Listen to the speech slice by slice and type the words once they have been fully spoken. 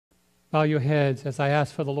Bow your heads as I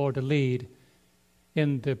ask for the Lord to lead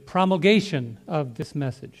in the promulgation of this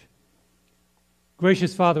message.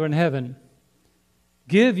 Gracious Father in heaven,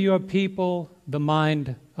 give your people the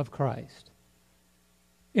mind of Christ.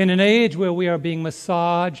 In an age where we are being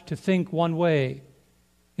massaged to think one way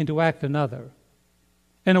and to act another,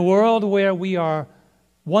 in a world where we are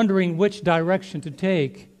wondering which direction to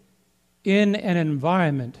take, in an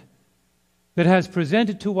environment that has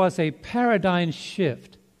presented to us a paradigm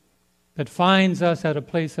shift that finds us at a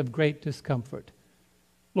place of great discomfort.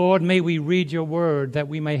 Lord, may we read your word that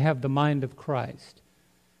we may have the mind of Christ.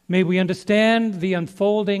 May we understand the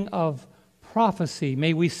unfolding of prophecy.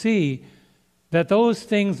 May we see that those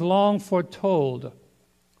things long foretold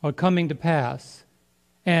are coming to pass,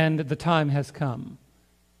 and the time has come.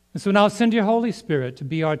 And so now send your Holy Spirit to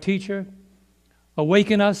be our teacher.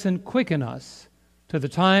 Awaken us and quicken us to the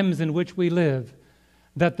times in which we live,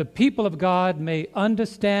 that the people of God may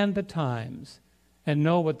understand the times and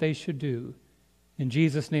know what they should do. In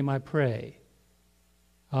Jesus' name I pray.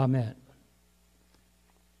 Amen.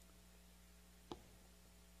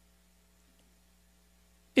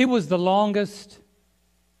 It was the longest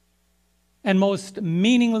and most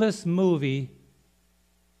meaningless movie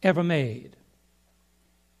ever made.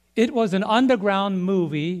 It was an underground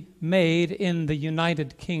movie made in the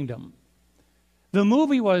United Kingdom. The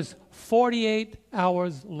movie was 48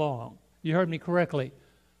 hours long. You heard me correctly.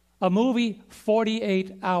 A movie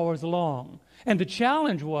 48 hours long. And the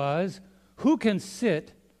challenge was, who can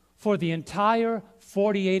sit for the entire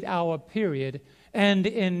 48-hour period and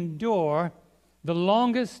endure the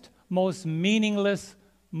longest, most meaningless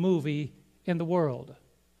movie in the world?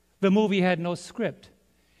 The movie had no script.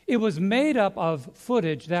 It was made up of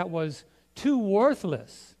footage that was too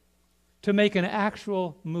worthless to make an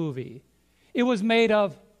actual movie. It was made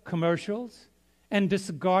of commercials and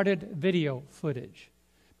discarded video footage.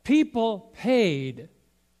 People paid,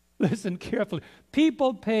 listen carefully,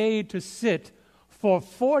 people paid to sit for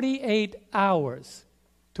 48 hours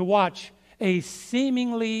to watch a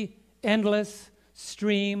seemingly endless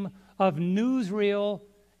stream of newsreel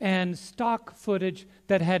and stock footage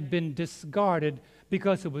that had been discarded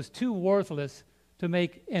because it was too worthless to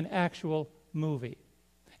make an actual movie.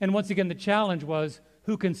 And once again, the challenge was,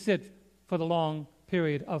 who can sit for the long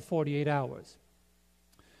period of 48 hours?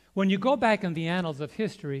 When you go back in the annals of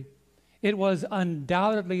history, it was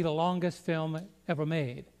undoubtedly the longest film ever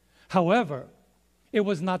made. However, it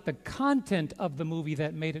was not the content of the movie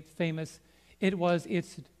that made it famous. It was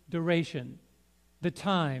its duration, the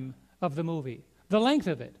time of the movie, the length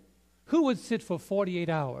of it. Who would sit for 48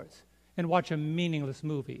 hours and watch a meaningless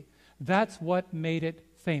movie? That's what made it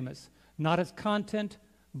famous. Not its content,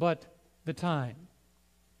 but the time.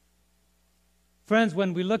 Friends,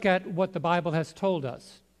 when we look at what the Bible has told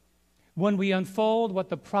us, when we unfold what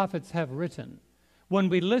the prophets have written, when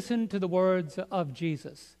we listen to the words of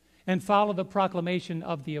Jesus and follow the proclamation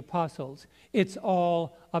of the apostles, it's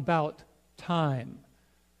all about time.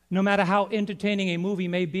 No matter how entertaining a movie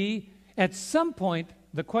may be, at some point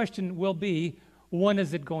the question will be, when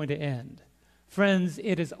is it going to end? Friends,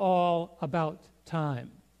 it is all about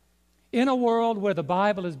time. In a world where the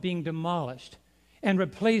Bible is being demolished and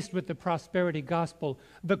replaced with the prosperity gospel,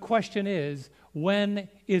 the question is, when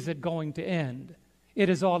is it going to end? It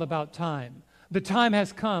is all about time. The time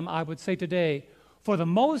has come, I would say today, for the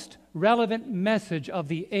most relevant message of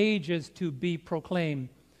the ages to be proclaimed.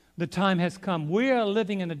 The time has come. We are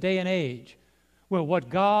living in a day and age where what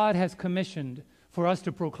God has commissioned for us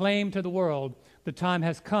to proclaim to the world, the time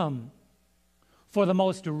has come for the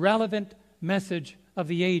most relevant message of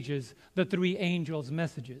the ages, the three angels'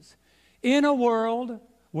 messages. In a world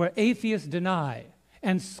where atheists deny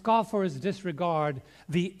and scoffers disregard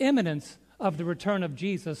the imminence of the return of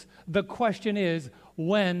Jesus, the question is,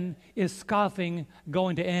 when is scoffing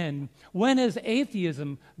going to end? When is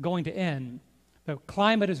atheism going to end? The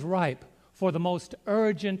climate is ripe for the most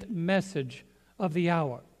urgent message of the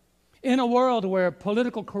hour. In a world where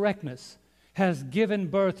political correctness has given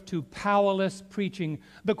birth to powerless preaching,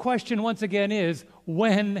 the question once again is,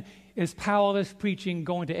 when is powerless preaching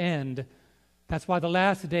going to end? That's why the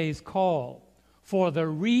last days call for the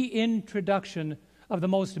reintroduction of the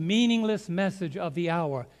most meaningless message of the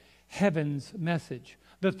hour, heaven's message,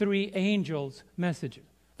 the three angels' message.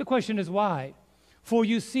 The question is why? For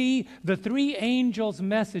you see, the three angels'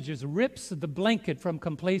 messages rips the blanket from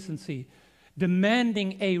complacency,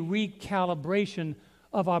 demanding a recalibration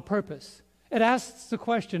of our purpose. It asks the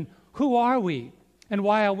question, who are we and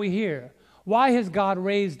why are we here? Why has God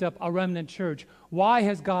raised up a remnant church? Why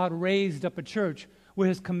has God raised up a church where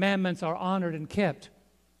his commandments are honored and kept?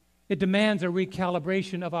 It demands a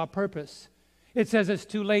recalibration of our purpose. It says it's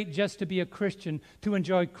too late just to be a Christian, to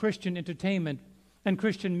enjoy Christian entertainment and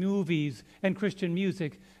Christian movies and Christian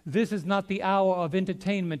music. This is not the hour of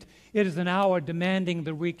entertainment. It is an hour demanding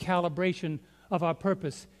the recalibration of our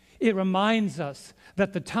purpose. It reminds us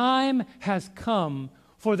that the time has come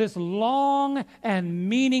for this long and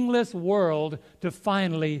meaningless world to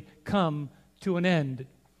finally come to an end.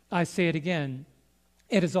 I say it again.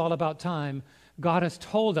 It is all about time. God has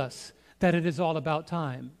told us that it is all about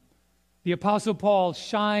time. The Apostle Paul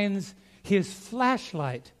shines his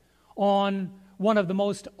flashlight on one of the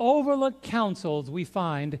most overlooked counsels we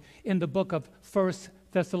find in the book of 1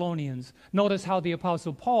 Thessalonians. Notice how the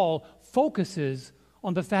Apostle Paul focuses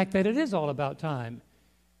on the fact that it is all about time.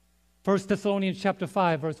 1 Thessalonians chapter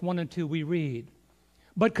 5, verse 1 and 2, we read,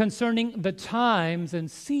 "But concerning the times and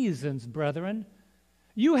seasons, brethren,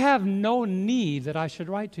 you have no need that I should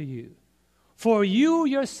write to you. For you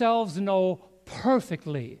yourselves know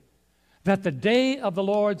perfectly that the day of the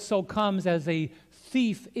Lord so comes as a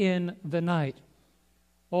thief in the night."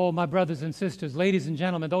 Oh, my brothers and sisters, ladies and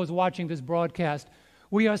gentlemen, those watching this broadcast,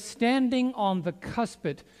 we are standing on the cusp,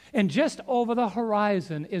 and just over the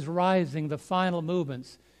horizon is rising the final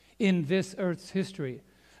movements in this earth's history.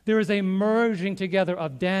 There is a merging together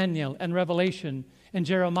of Daniel and Revelation and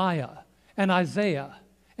Jeremiah and Isaiah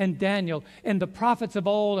and Daniel and the prophets of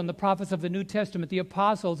old and the prophets of the New Testament. The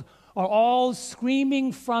apostles are all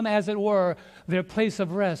screaming from, as it were, their place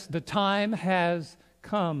of rest. The time has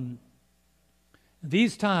come.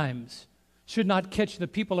 These times should not catch the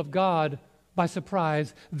people of God by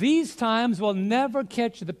surprise. These times will never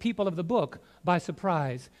catch the people of the book by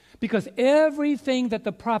surprise, because everything that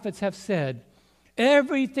the prophets have said,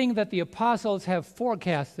 everything that the apostles have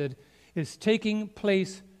forecasted is taking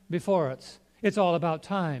place before us. It's all about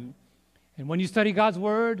time. And when you study God's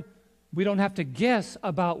Word, we don't have to guess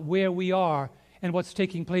about where we are and what's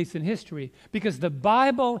taking place in history, because the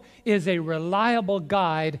Bible is a reliable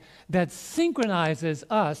guide that synchronizes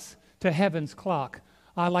us to heaven's clock.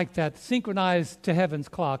 I like that, synchronized to heaven's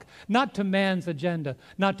clock, not to man's agenda,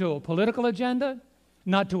 not to a political agenda,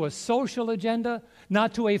 not to a social agenda,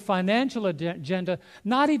 not to a financial agenda,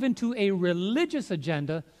 not even to a religious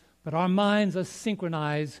agenda, but our minds are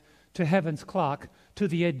synchronized to heaven's clock, to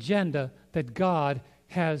the agenda that God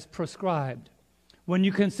has prescribed. When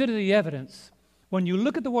you consider the evidence, when you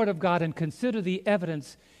look at the Word of God and consider the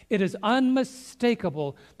evidence, it is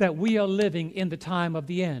unmistakable that we are living in the time of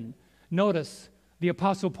the end. Notice the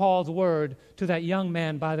Apostle Paul's word to that young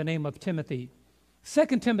man by the name of Timothy.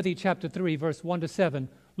 2 Timothy chapter 3, verse 1 to 7.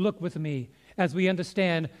 Look with me as we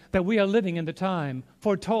understand that we are living in the time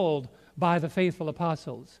foretold by the faithful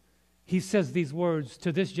apostles. He says these words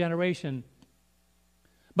to this generation.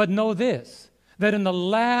 "But know this, that in the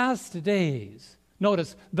last days,"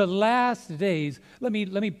 notice, the last days, let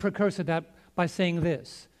me precursor that by saying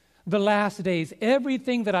this. The last days,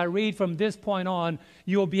 everything that I read from this point on,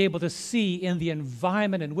 you'll be able to see in the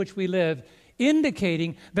environment in which we live,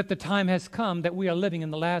 indicating that the time has come, that we are living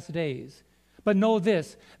in the last days. But know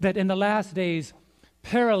this, that in the last days,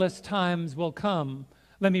 perilous times will come.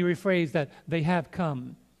 Let me rephrase that, they have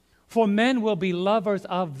come. For men will be lovers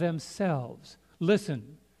of themselves.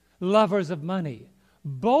 Listen, lovers of money,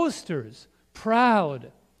 boasters,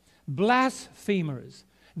 proud, blasphemers,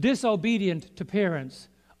 disobedient to parents,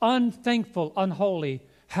 unthankful, unholy.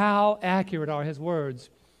 How accurate are his words.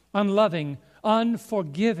 Unloving,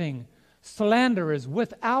 unforgiving, slanderers,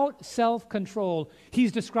 without self-control.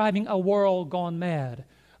 He's describing a world gone mad.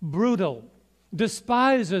 Brutal,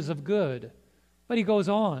 despisers of good. But he goes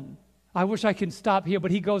on. I wish I could stop here,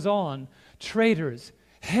 but he goes on. Traitors,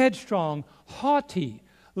 headstrong, haughty,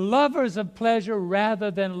 lovers of pleasure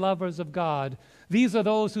rather than lovers of God. These are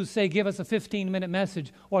those who say, give us a 15-minute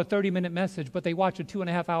message or a 30-minute message, but they watch a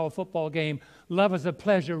 2.5-hour football game. Lovers of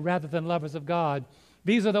pleasure rather than lovers of God.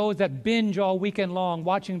 These are those that binge all weekend long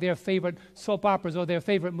watching their favorite soap operas or their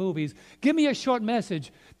favorite movies. Give me a short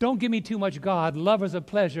message. Don't give me too much God. Lovers of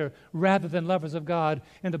pleasure rather than lovers of God.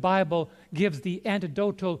 And the Bible gives the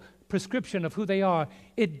antidotal prescription of who they are.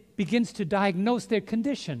 It begins to diagnose their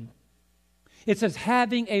condition. It says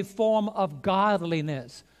having a form of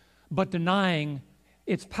godliness, but denying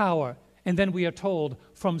its power. And then we are told,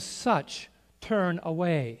 from such turn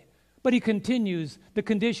away. But he continues, the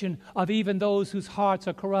condition of even those whose hearts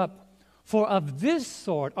are corrupt. For of this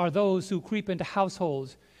sort are those who creep into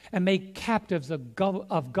households and make captives of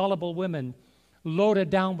gullible women, loaded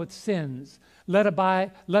down with sins, led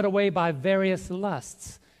away by various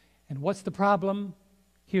lusts. And what's the problem?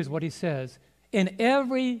 Here's what he says. In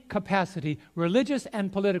every capacity, religious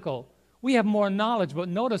and political, we have more knowledge, but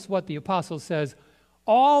notice what the apostle says,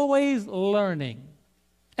 always learning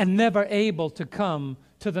and never able to come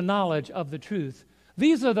to the knowledge of the truth.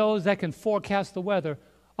 These are those that can forecast the weather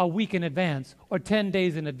a week in advance or 10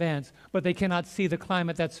 days in advance, but they cannot see the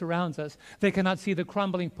climate that surrounds us. They cannot see the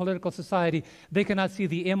crumbling political society. They cannot see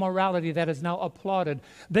the immorality that is now applauded.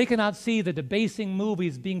 They cannot see the debasing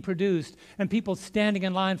movies being produced and people standing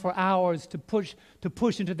in line for hours to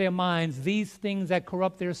push into their minds these things that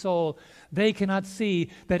corrupt their soul. They cannot see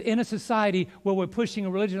that in a society where we're pushing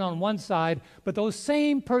religion on one side, but those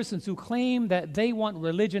same persons who claim that they want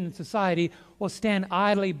religion in society will stand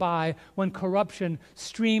idly by when corruption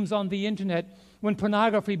streams on the internet, when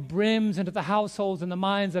pornography brims into the households and the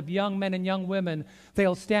minds of young men and young women.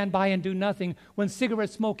 They'll stand by and do nothing. When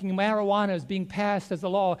cigarette smoking, marijuana is being passed as a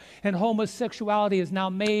law, and homosexuality is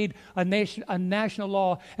now made a national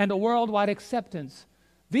law and a worldwide acceptance.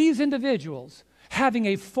 These individuals, having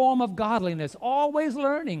a form of godliness, always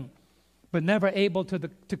learning, but never able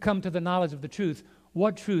to come to the knowledge of the truth.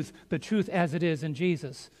 What truth? The truth as it is in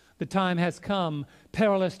Jesus. The time has come.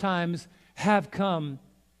 Perilous times have come.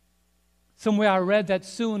 Somewhere I read that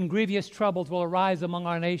soon grievous troubles will arise among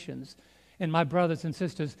our nations. And my brothers and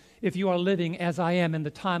sisters, if you are living as I am in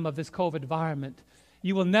the time of this COVID environment,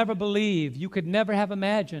 you will never believe, you could never have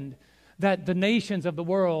imagined that the nations of the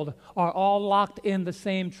world are all locked in the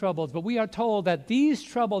same troubles. But we are told that these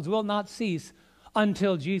troubles will not cease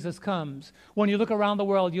until Jesus comes. When you look around the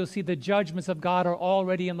world, you'll see the judgments of God are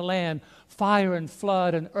already in the land. Fire and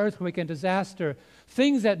flood and earthquake and disaster.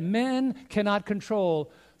 Things that men cannot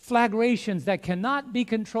control. Flagrations that cannot be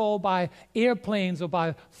controlled by airplanes or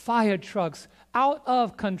by fire trucks. Out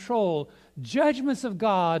of control. Judgments of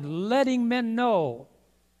God letting men know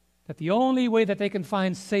that the only way that they can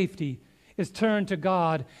find safety is turn to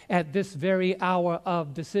God at this very hour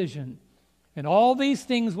of decision. And all these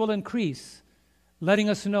things will increase, letting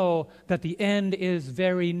us know that the end is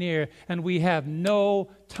very near and we have no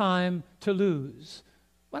time to lose.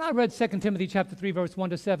 When I read 2 Timothy chapter 3, verse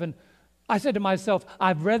 1 to 7, I said to myself,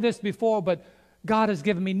 I've read this before, but God has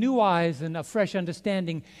given me new eyes and a fresh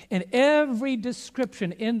understanding. And every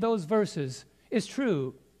description in those verses is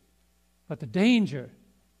true. But the danger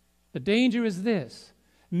is this.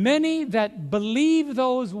 Many that believe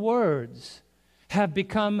those words have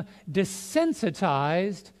become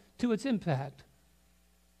desensitized to its impact.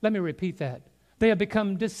 Let me repeat that. They have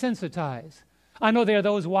become desensitized. I know there are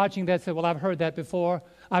those watching that say, well, I've heard that before.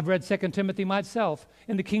 I've read 2 Timothy myself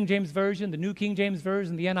in the King James Version, the New King James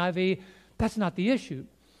Version, the NIV. That's not the issue.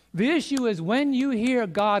 The issue is when you hear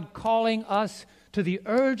God calling us to the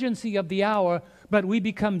urgency of the hour, but we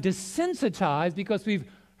become desensitized because we've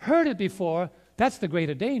heard it before, that's the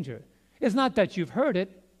greater danger. It's not that you've heard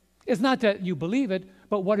it. It's not that you believe it,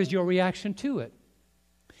 but what is your reaction to it?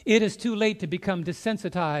 It is too late to become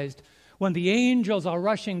desensitized when the angels are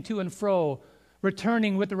rushing to and fro,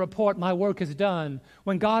 returning with the report, my work is done.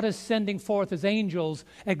 When God is sending forth his angels,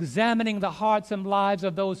 examining the hearts and lives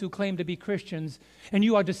of those who claim to be Christians, and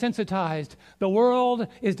you are desensitized. The world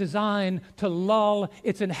is designed to lull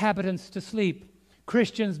its inhabitants to sleep.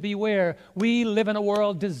 Christians, beware. We live in a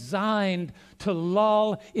world designed to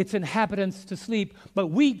lull its inhabitants to sleep, but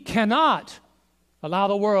we cannot allow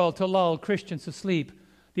the world to lull Christians to sleep.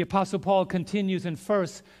 The Apostle Paul continues in 1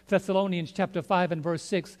 Thessalonians chapter 5 and verse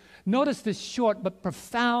 6. Notice this short but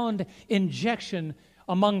profound injection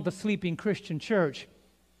among the sleeping Christian church.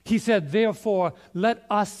 He said, therefore, let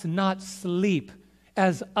us not sleep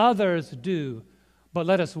as others do, but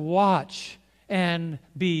let us watch and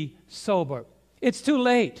be sober. It's too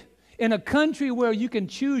late. In a country where you can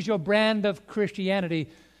choose your brand of Christianity,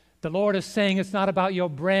 the Lord is saying it's not about your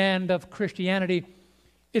brand of Christianity.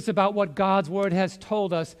 It's about what God's Word has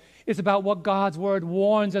told us. It's about what God's Word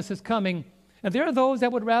warns us is coming. And there are those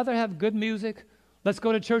that would rather have good music. Let's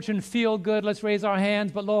go to church and feel good. Let's raise our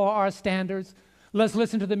hands but lower our standards. Let's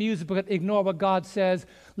listen to the music but ignore what God says.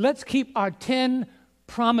 Let's keep our 10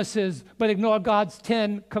 promises but ignore God's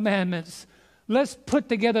 10 commandments. Let's put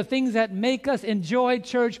together things that make us enjoy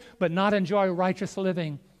church but not enjoy righteous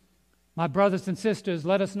living. My brothers and sisters,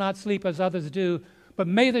 let us not sleep as others do, but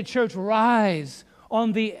may the church rise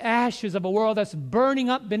on the ashes of a world that's burning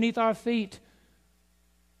up beneath our feet.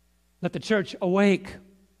 Let the church awake.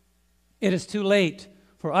 It is too late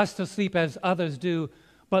for us to sleep as others do,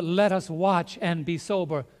 but let us watch and be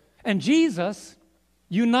sober. And Jesus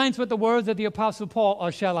unites with the words of the Apostle Paul, or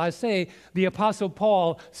shall I say, the Apostle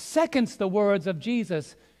Paul seconds the words of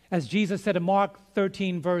Jesus. As Jesus said in Mark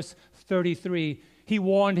 13, verse 33, he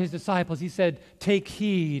warned his disciples. He said, take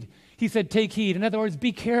heed. He said, take heed. In other words,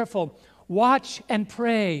 be careful. Watch and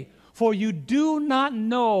pray, for you do not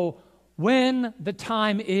know when the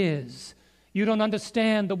time is. You don't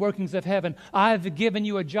understand the workings of heaven. I've given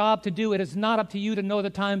you a job to do. It is not up to you to know the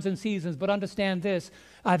times and seasons, but understand this.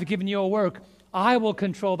 I've given you a work. I will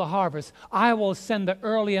control the harvest. I will send the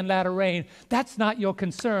early and latter rain. That's not your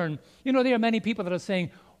concern. You know, there are many people that are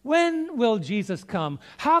saying, when will Jesus come?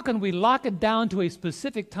 How can we lock it down to a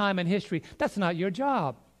specific time in history? That's not your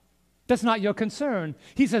job. That's not your concern.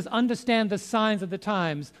 He says, understand the signs of the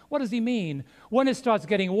times. What does he mean? When it starts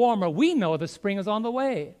getting warmer, we know the spring is on the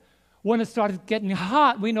way. When it starts getting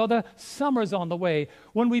hot, we know the summer's on the way.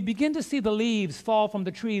 When we begin to see the leaves fall from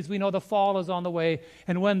the trees, we know the fall is on the way.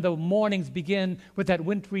 And when the mornings begin with that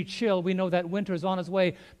wintry chill, we know that winter is on its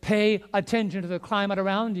way. Pay attention to the climate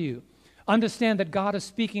around you. Understand that God is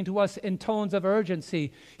speaking to us in tones of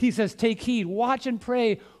urgency. He says, take heed, watch and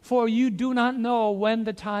pray, for you do not know when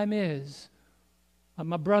the time is.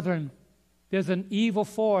 My brethren, there's an evil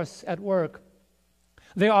force at work.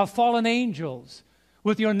 There are fallen angels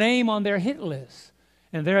with your name on their hit list.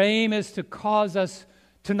 And their aim is to cause us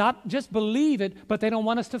to not just believe it, but they don't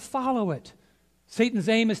want us to follow it. Satan's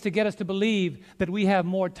aim is to get us to believe that we have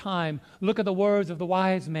more time. Look at the words of the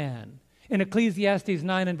wise man. In Ecclesiastes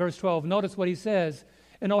 9 and verse 12, notice what he says,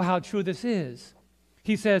 and oh, how true this is.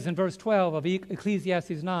 He says in verse 12 of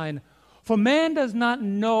Ecclesiastes 9, for man does not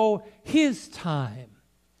know his time,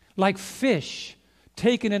 like fish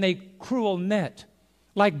taken in a cruel net,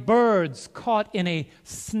 like birds caught in a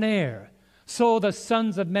snare. So the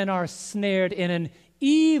sons of men are snared in an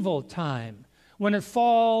evil time when it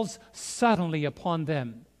falls suddenly upon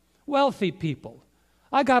them. Wealthy people,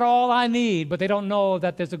 I got all I need, but they don't know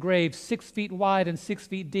that there's a grave 6 feet wide and 6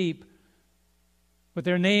 feet deep with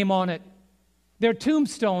their name on it. They're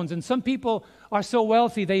tombstones, and some people are so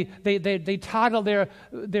wealthy, they title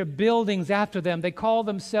their buildings after them. They call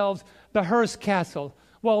themselves the Hearst Castle.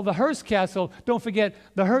 Well, the Hearst Castle, don't forget,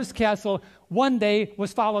 the Hearst Castle one day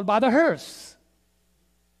was followed by the hearse.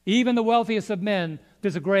 Even the wealthiest of men,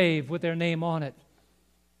 there's a grave with their name on it.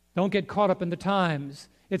 Don't get caught up in the times.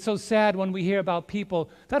 It's so sad when we hear about people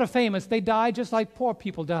that are famous. They die just like poor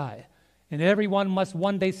people die. And everyone must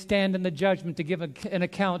one day stand in the judgment to give an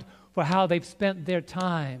account for how they've spent their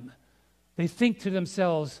time. They think to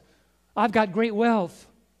themselves, I've got great wealth,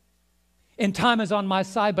 and time is on my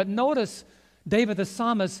side. But notice, David the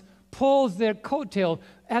psalmist pulls their coattail.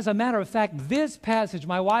 As a matter of fact, this passage,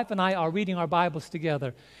 my wife and I are reading our Bibles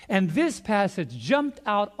together, and this passage jumped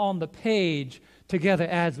out on the page together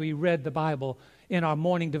as we read the Bible in our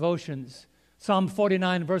morning devotions. Psalm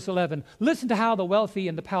 49, verse 11. Listen to how the wealthy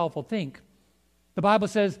and the powerful think. The Bible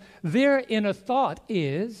says, their inner thought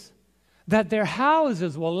is that their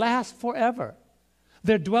houses will last forever,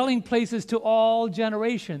 their dwelling places to all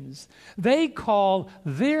generations. They call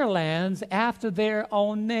their lands after their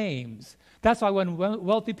own names. That's why when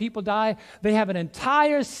wealthy people die, they have an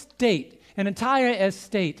entire state, an entire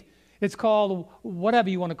estate. It's called whatever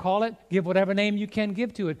you want to call it. Give whatever name you can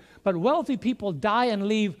give to it. But wealthy people die and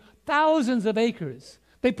leave thousands of acres.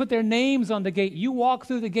 They put their names on the gate. You walk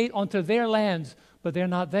through the gate onto their lands, but they're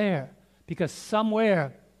not there because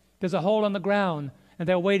somewhere there's a hole in the ground and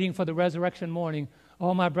they're waiting for the resurrection morning.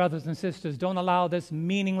 Oh, my brothers and sisters, don't allow this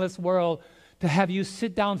meaningless world to have you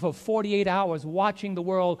sit down for 48 hours watching the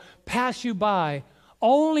world pass you by,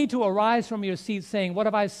 only to arise from your seat saying, what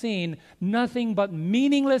have I seen? Nothing but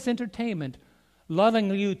meaningless entertainment, lulling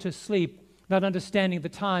you to sleep, not understanding the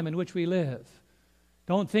time in which we live.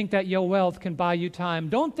 Don't think that your wealth can buy you time.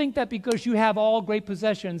 Don't think that because you have all great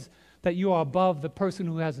possessions that you are above the person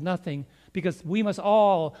who has nothing, because we must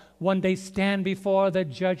all one day stand before the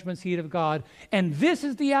judgment seat of God. And this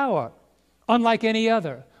is the hour, unlike any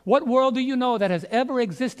other. What world do you know that has ever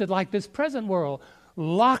existed like this present world?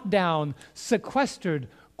 Locked down, sequestered,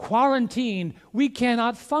 quarantined. We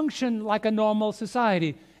cannot function like a normal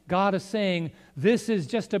society. God is saying this is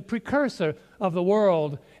just a precursor of the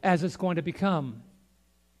world as it's going to become.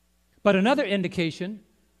 But another indication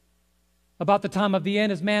about the time of the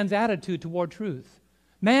end is man's attitude toward truth.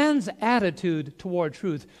 Man's attitude toward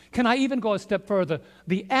truth. Can I even go a step further?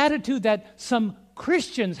 The attitude that some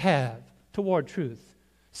Christians have toward truth.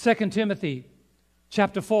 2 Timothy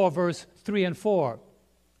chapter 4, verse 3 and 4.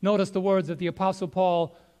 Notice the words of the Apostle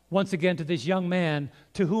Paul once again to this young man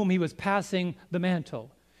to whom he was passing the mantle.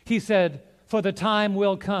 He said, for the time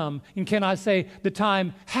will come, and can I say the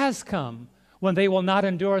time has come, when they will not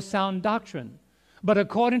endure sound doctrine, but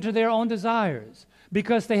according to their own desires,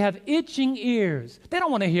 because they have itching ears. They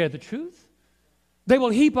don't want to hear the truth. They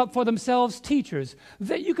will heap up for themselves teachers.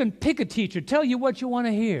 You can pick a teacher, tell you what you want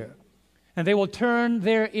to hear. And they will turn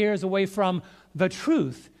their ears away from the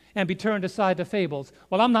truth and be turned aside to fables.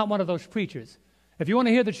 Well, I'm not one of those preachers. If you want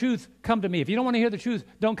to hear the truth, come to me. If you don't want to hear the truth,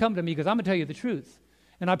 don't come to me, because I'm going to tell you the truth.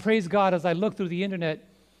 And I praise God as I look through the internet.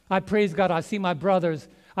 I praise God. I see my brothers.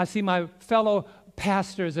 I see my fellow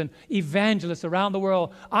pastors and evangelists around the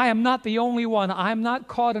world. I am not the only one. I am not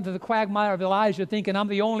caught into the quagmire of Elijah thinking I'm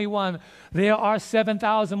the only one. There are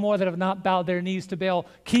 7,000 more that have not bowed their knees to Baal.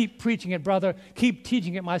 Keep preaching it, brother. Keep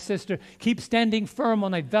teaching it, my sister. Keep standing firm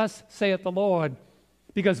on it. Thus saith the Lord.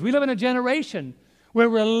 Because we live in a generation where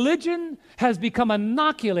religion has become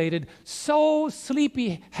inoculated. So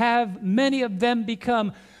sleepy have many of them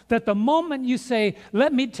become that the moment you say,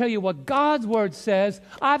 let me tell you what God's word says,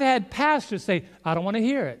 I've had pastors say, I don't want to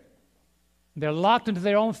hear it. They're locked into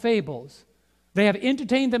their own fables. They have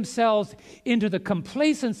entertained themselves into the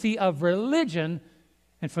complacency of religion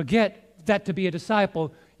and forget that to be a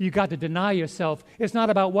disciple, you got to deny yourself. It's not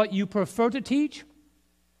about what you prefer to teach.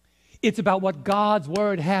 It's about what God's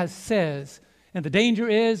word says. And the danger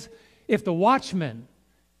is if the watchman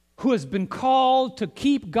who has been called to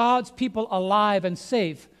keep God's people alive and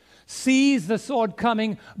safe sees the sword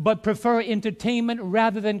coming, but prefer entertainment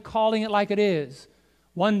rather than calling it like it is.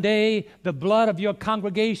 One day, the blood of your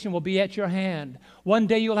congregation will be at your hand. One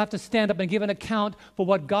day, you'll have to stand up and give an account for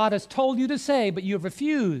what God has told you to say, but you have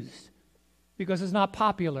refused because it's not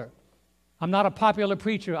popular. I'm not a popular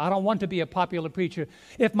preacher. I don't want to be a popular preacher.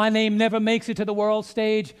 If my name never makes it to the world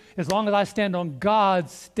stage, as long as I stand on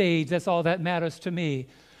God's stage, that's all that matters to me.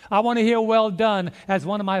 I want to hear well done, as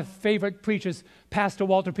one of my favorite preachers, Pastor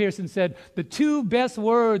Walter Pearson, said, the two best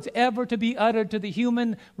words ever to be uttered to the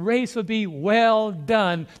human race would be well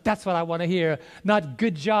done. That's what I want to hear. Not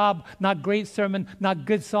good job, not great sermon, not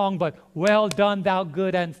good song, but well done, thou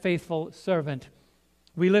good and faithful servant.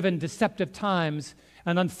 We live in deceptive times,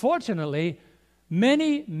 and unfortunately,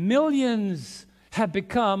 many millions have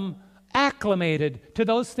become acclimated to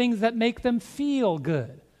those things that make them feel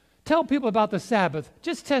good. Tell people about the Sabbath.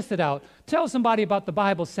 Just test it out. Tell somebody about the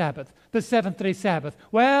Bible Sabbath, the seventh-day Sabbath.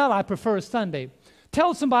 Well, I prefer Sunday.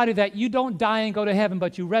 Tell somebody that you don't die and go to heaven,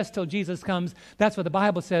 but you rest till Jesus comes. That's what the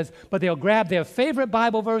Bible says. But they'll grab their favorite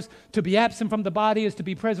Bible verse, to be absent from the body is to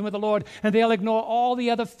be present with the Lord, and they'll ignore all the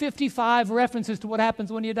other 55 references to what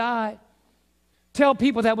happens when you die. Tell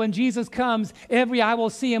people that when Jesus comes, every eye will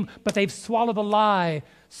see him, but they've swallowed a lie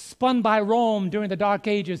spun by Rome during the Dark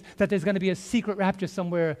Ages that there's going to be a secret rapture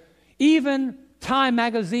somewhere. Even Time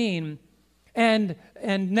magazine and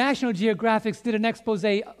National Geographic did an expose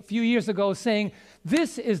a few years ago saying,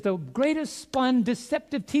 this is the greatest spun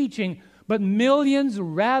deceptive teaching, but millions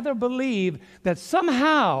rather believe that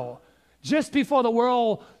somehow, just before the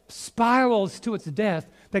world spirals to its death,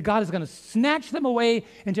 that God is going to snatch them away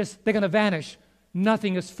and they're going to vanish.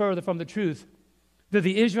 Nothing is further from the truth. Did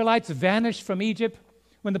the Israelites vanish from Egypt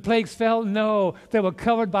when the plagues fell? No, they were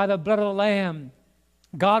covered by the blood of the Lamb.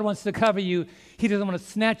 God wants to cover you. He doesn't want to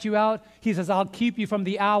snatch you out. He says, I'll keep you from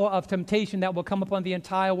the hour of temptation that will come upon the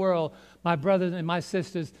entire world. My brothers and my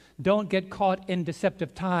sisters, don't get caught in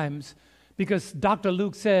deceptive times, because Dr.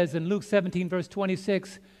 Luke says in Luke 17, verse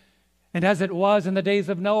 26, and as it was in the days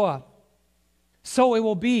of Noah, so it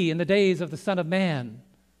will be in the days of the Son of Man.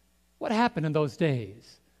 What happened in those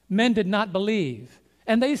days? Men did not believe,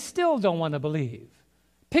 and they still don't want to believe.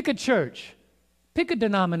 Pick a church, pick a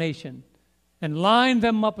denomination, and line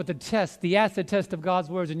them up with the test, the acid test of God's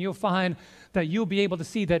words, and you'll find that you'll be able to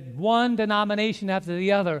see that one denomination after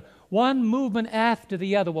the other, one movement after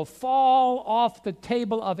the other will fall off the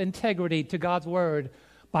table of integrity to God's word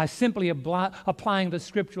by simply applying the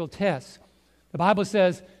scriptural tests. The Bible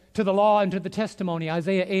says, to the law and to the testimony,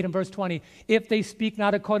 Isaiah 8 and verse 20, if they speak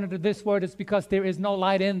not according to this word, it's because there is no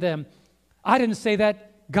light in them. I didn't say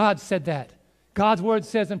that. God said that. God's word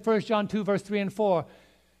says in 1 John 2, verse 3 and 4,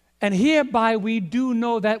 and hereby we do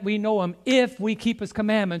know that we know him if we keep his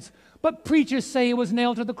commandments. But preachers say it was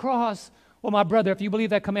nailed to the cross. Well, my brother, if you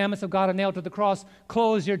believe that commandments of God are nailed to the cross,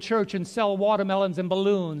 close your church and sell watermelons and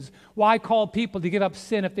balloons. Why call people to give up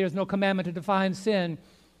sin if there's no commandment to define sin?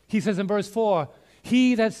 He says in verse 4,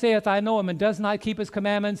 he that saith, I know him, and does not keep his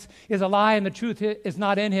commandments is a lie, and the truth is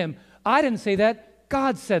not in him. I didn't say that.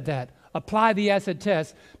 God said that. Apply the acid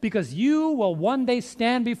test, because you will one day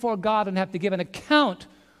stand before God and have to give an account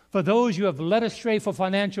for those you have led astray for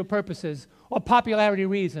financial purposes or popularity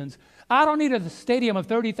reasons. I don't need a stadium of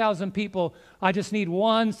 30,000 people. I just need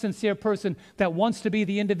one sincere person that wants to be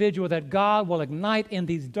the individual that God will ignite in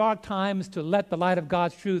these dark times to let the light of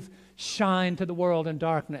God's truth shine to the world in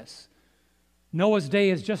darkness. Noah's day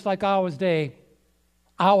is just like our day.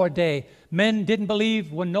 Men didn't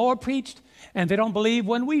believe when Noah preached, and they don't believe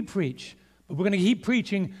when we preach. But we're going to keep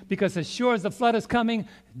preaching, because as sure as the flood is coming,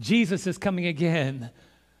 Jesus is coming again.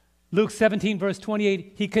 Luke 17, verse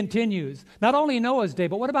 28, he continues. Not only Noah's day,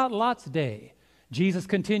 but what about Lot's day? Jesus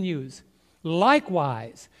continues.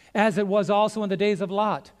 Likewise, as it was also in the days of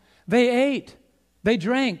Lot, they ate, they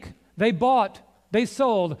drank, they bought, they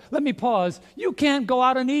sold. Let me pause. You can't go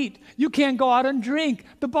out and eat. You can't go out and drink.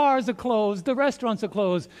 The bars are closed. The restaurants are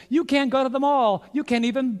closed. You can't go to the mall. You can't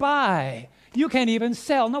even buy. You can't even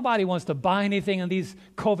sell. Nobody wants to buy anything in these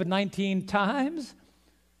COVID-19 times.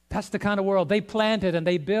 That's the kind of world they planted and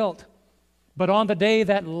they built. But on the day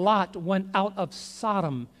that Lot went out of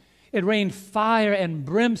Sodom, it rained fire and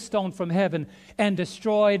brimstone from heaven and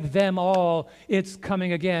destroyed them all. It's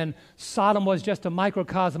coming again. Sodom was just a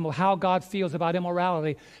microcosm of how God feels about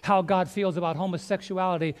immorality, how God feels about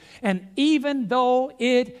homosexuality. And even though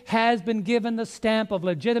it has been given the stamp of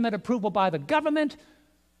legitimate approval by the government,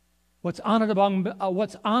 what's honored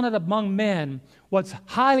among men, what's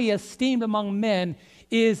highly esteemed among men,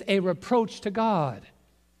 is a reproach to God.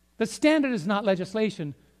 The standard is not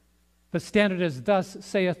legislation. The standard is, thus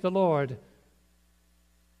saith the Lord.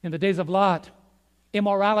 In the days of Lot,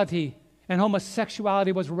 immorality and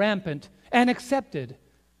homosexuality was rampant and accepted.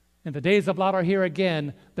 In the days of Lot are here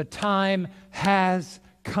again. The time has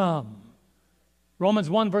come. Romans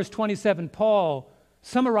 1, verse 27, Paul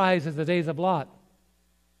summarizes the days of Lot.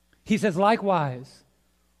 He says, likewise,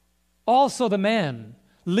 also the men,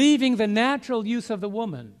 leaving the natural use of the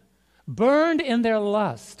woman, burned in their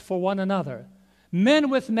lust for one another, men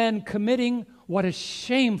with men committing what is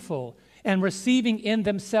shameful and receiving in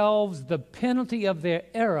themselves the penalty of their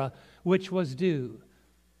error, which was due.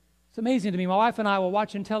 It's amazing to me. My wife and I were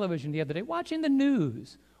watching television the other day, watching the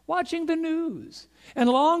news. And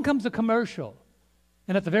along comes a commercial.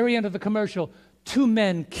 And at the very end of the commercial, two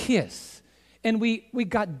men kiss. And we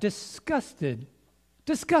got disgusted,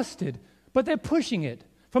 but they're pushing it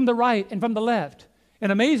from the right and from the left.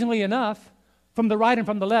 And amazingly enough, from the right and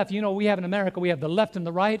from the left, you know, we have in America, we have the left and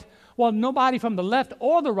the right. Well, nobody from the left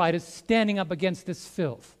or the right is standing up against this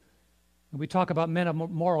filth. And we talk about men of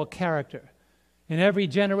moral character. In every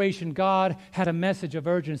generation, God had a message of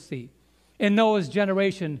urgency. In Noah's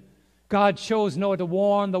generation, God chose Noah to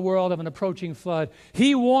warn the world of an approaching flood.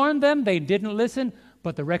 He warned them, they didn't listen,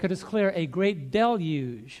 but the record is clear. A great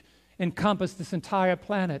deluge encompassed this entire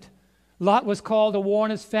planet. Lot was called to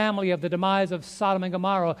warn his family of the demise of Sodom and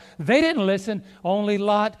Gomorrah. They didn't listen. Only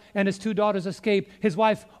Lot and his two daughters escaped. His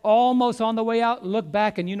wife, almost on the way out, looked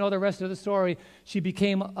back, and you know the rest of the story. She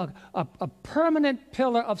became a permanent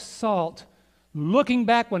pillar of salt, looking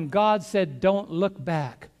back when God said, don't look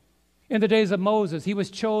back. In the days of Moses, he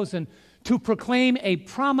was chosen to proclaim a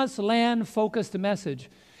promised land-focused message.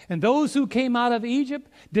 And those who came out of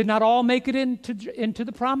Egypt did not all make it into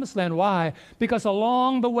the promised land. Why? Because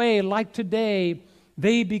along the way, like today,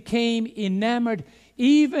 they became enamored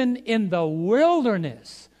even in the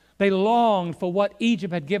wilderness. They longed for what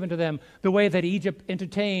Egypt had given to them, the way that Egypt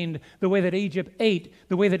entertained, the way that Egypt ate,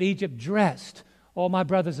 the way that Egypt dressed. Oh, my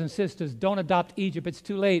brothers and sisters, don't adopt Egypt. It's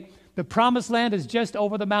too late. The promised land is just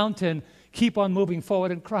over the mountain. Keep on moving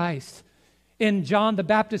forward in Christ. In John the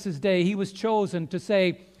Baptist's day, he was chosen to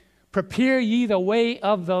say, prepare ye the way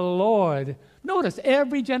of the Lord. Notice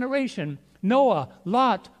every generation, Noah,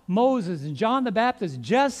 Lot, Moses, and John the Baptist,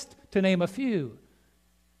 just to name a few.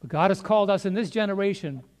 But God has called us in this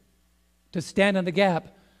generation to stand in the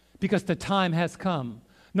gap because the time has come.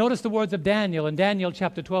 Notice the words of Daniel in Daniel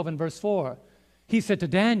chapter 12 and verse 4. He said to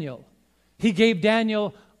Daniel, he gave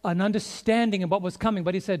Daniel an understanding of what was coming,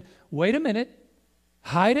 but he said, wait a minute.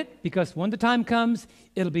 Hide it, because when the time comes,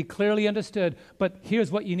 it'll be clearly understood. But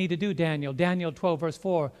here's what you need to do, Daniel. Daniel 12, verse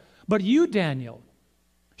 4. But you, Daniel,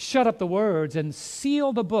 shut up the words and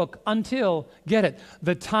seal the book until, get it,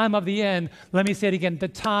 the time of the end. Let me say it again. The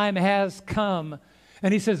time has come.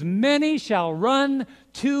 And he says, many shall run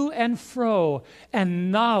to and fro,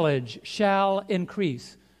 and knowledge shall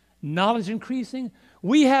increase. Knowledge increasing?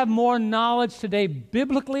 We have more knowledge today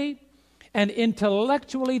biblically and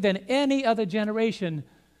intellectually than any other generation.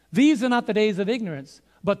 These are not the days of ignorance.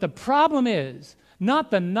 But the problem is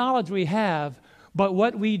not the knowledge we have, but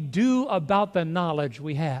what we do about the knowledge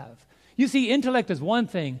we have. You see, intellect is one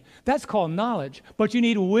thing. That's called knowledge. But you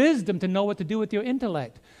need wisdom to know what to do with your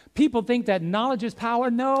intellect. People think that knowledge is power.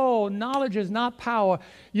 No, knowledge is not power.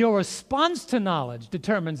 Your response to knowledge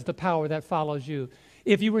determines the power that follows you.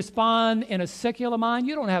 If you respond in a secular mind,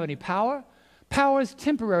 you don't have any power. Power is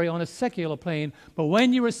temporary on a secular plane, but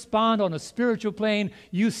when you respond on a spiritual plane,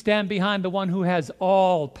 you stand behind the one who has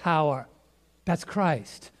all power. That's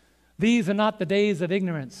Christ. These are not the days of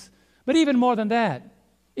ignorance. But even more than that,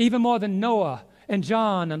 even more than Noah and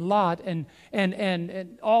John and Lot and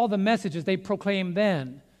all the messages they proclaimed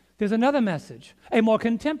then, There's another message, a more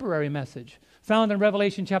contemporary message, found in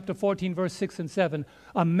Revelation chapter 14, verse 6 and 7,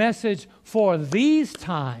 a message for these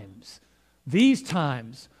times. These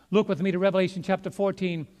times. Look with me to Revelation chapter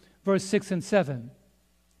 14, verse 6 and 7.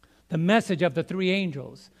 The message of the three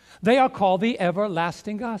angels. They are called the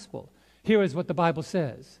everlasting gospel. Here is what the Bible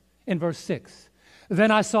says in verse 6.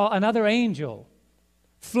 Then I saw another angel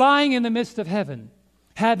flying in the midst of heaven,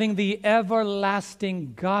 having the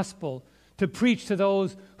everlasting gospel to preach to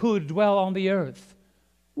those who dwell on the earth.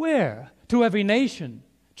 Where? To every nation,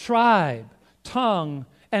 tribe, tongue,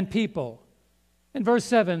 and people. In verse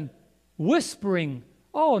 7, whispering,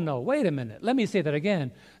 oh no, wait a minute, let me say that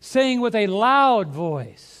again, saying with a loud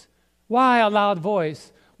voice. Why a loud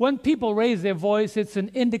voice? When people raise their voice, it's an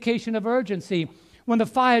indication of urgency. When the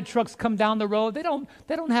fire trucks come down the road, they don't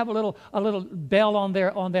have a little bell on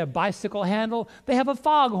their bicycle handle. They have a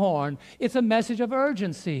foghorn. It's a message of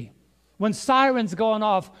urgency. When sirens go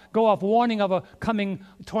off warning of a coming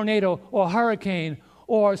tornado or hurricane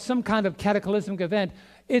or some kind of cataclysmic event,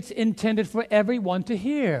 it's intended for everyone to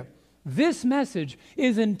hear. This message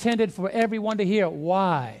is intended for everyone to hear.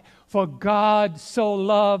 Why? For God so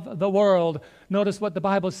loved the world. Notice what the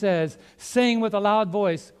Bible says, saying with a loud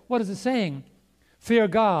voice. What is it saying? Fear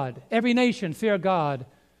God. Every nation fear God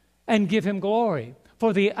and give him glory.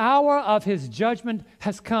 For the hour of his judgment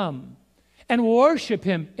has come. And worship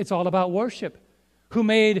him. It's all about worship. Who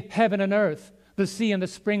made heaven and earth, the sea and the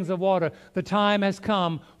springs of water. The time has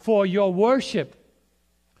come for your worship.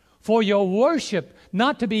 For your worship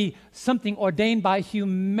not to be something ordained by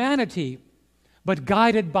humanity, but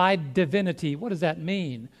guided by divinity. What does that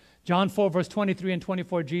mean? John 4, verse 23 and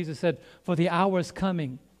 24, Jesus said, for the hour is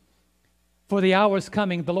coming. For the hour is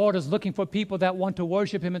coming. The Lord is looking for people that want to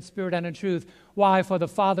worship him in spirit and in truth. Why? For the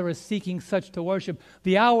Father is seeking such to worship.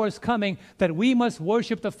 The hour is coming that we must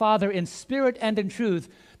worship the Father in spirit and in truth.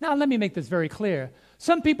 Now, let me make this very clear.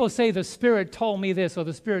 Some people say the Spirit told me this or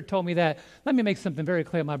the Spirit told me that. Let me make something very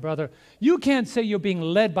clear, my brother. You can't say you're being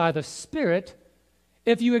led by the Spirit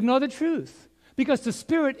if you ignore the truth. Because the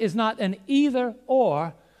Spirit is not an either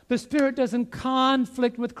or. The Spirit doesn't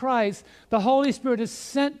conflict with Christ. The Holy Spirit is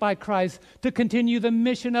sent by Christ to continue the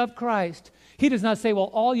mission of Christ. He does not say,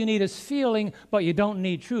 well, all you need is feeling, but you don't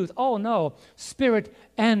need truth. Oh, no, Spirit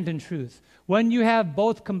and in truth. When you have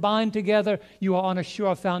both combined together, you are on a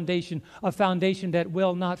sure foundation, a foundation that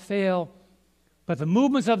will not fail. But the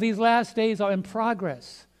movements of these last days are in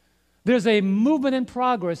progress. There's a movement in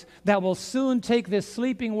progress that will soon take this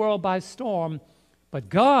sleeping world by storm. But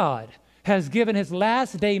God has given his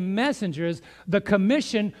last day messengers the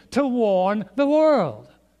commission to warn the world.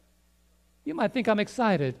 You might think I'm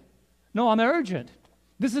excited. No, I'm urgent.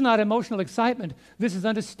 This is not emotional excitement. This is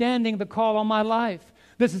understanding the call on my life.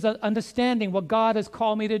 This is understanding what God has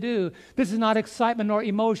called me to do. This is not excitement nor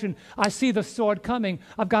emotion. I see the sword coming.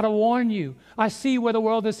 I've got to warn you. I see where the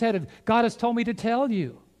world is headed. God has told me to tell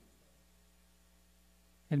you.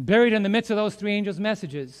 And buried in the midst of those three angels'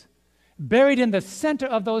 messages, buried in the center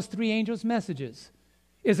of those three angels' messages,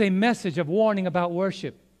 is a message of warning about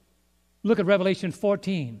worship. Look at Revelation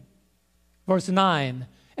 14, verse 9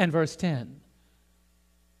 and verse 10.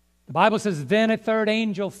 The Bible says, then a third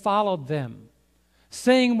angel followed them,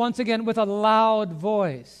 saying once again with a loud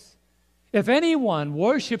voice, if anyone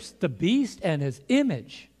worships the beast and his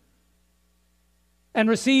image and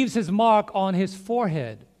receives his mark on his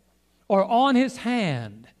forehead or on his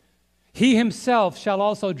hand, he himself shall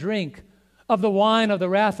also drink of the wine of the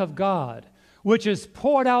wrath of God, which is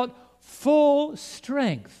poured out full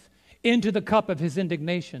strength into the cup of his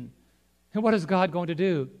indignation. And what is God going to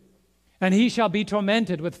do? And he shall be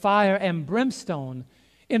tormented with fire and brimstone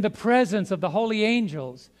in the presence of the holy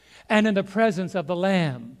angels and in the presence of the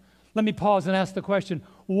Lamb. Let me pause and ask the question,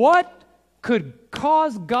 what could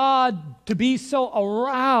cause God to be so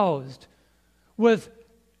aroused with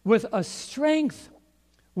a strength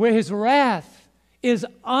where his wrath is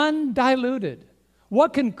undiluted?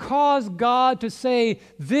 What can cause God to say,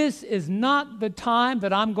 this is not the time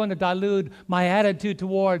that I'm going to dilute my attitude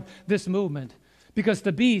toward this movement? Because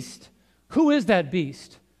the beast, who is that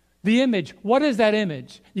beast? The image, what is that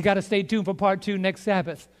image? You got to stay tuned for part 2 next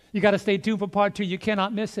Sabbath. You got to stay tuned for part 2. You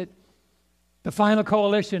cannot miss it. The final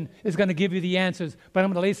coalition is going to give you the answers, but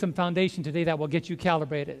I'm going to lay some foundation today that will get you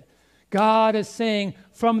calibrated. God is saying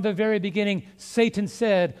from the very beginning, Satan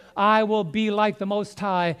said, I will be like the Most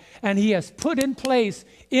High, and he has put in place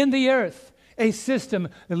in the earth a system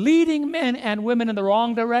leading men and women in the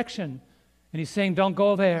wrong direction. And he's saying, don't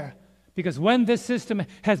go there, because when this system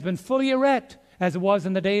has been fully erect, as it was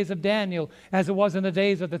in the days of Daniel, as it was in the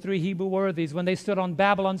days of the 3 Hebrew worthies, when they stood on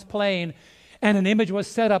Babylon's plain, and an image was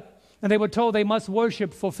set up and they were told they must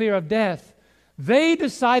worship for fear of death. They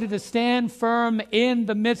decided to stand firm in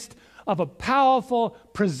the midst of a powerful,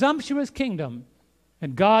 presumptuous kingdom,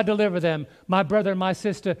 and God delivered them. My brother and my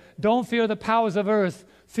sister, don't fear the powers of earth,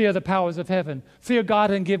 fear the powers of heaven. Fear God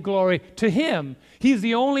and give glory to Him. He's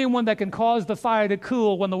the only one that can cause the fire to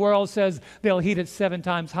cool when the world says they'll heat it 7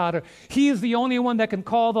 times hotter. He is the only one that can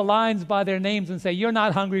call the lions by their names and say, you're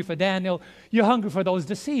not hungry for Daniel, you're hungry for those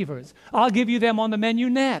deceivers. I'll give you them on the menu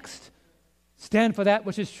next. Stand for that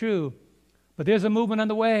which is true. But there's a movement on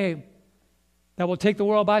the way that will take the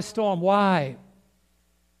world by storm. Why?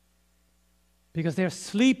 Because they're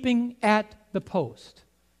sleeping at the post.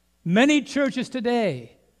 Many churches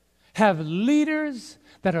today have leaders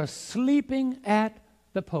that are sleeping at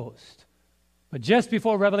the post. But just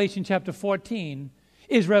before Revelation chapter 14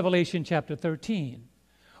 is Revelation chapter 13,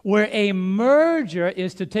 where a merger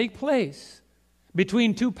is to take place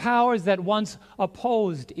between two powers that once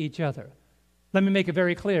opposed each other. Let me make it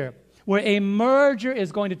very clear. Where a merger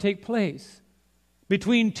is going to take place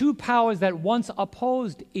between two powers that once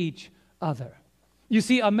opposed each other. You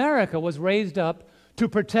see, America was raised up to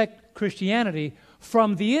protect Christianity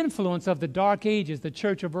from the influence of the Dark Ages, the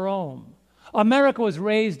Church of Rome. America was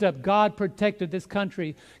raised up. God protected this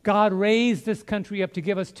country. God raised this country up to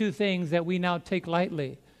give us two things that we now take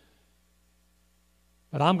lightly.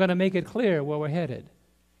 But I'm going to make it clear where we're headed.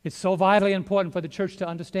 It's so vitally important for the church to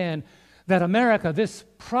understand that America, this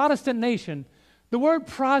Protestant nation, the word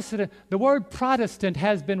Protestant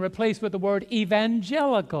has been replaced with the word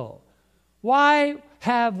evangelical. Why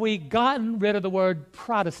have we gotten rid of the word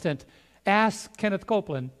Protestant? Ask Kenneth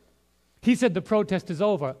Copeland. He said the protest is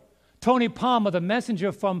over. Tony Palmer, the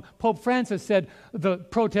messenger from Pope Francis, said the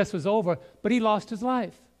protest was over, but he lost his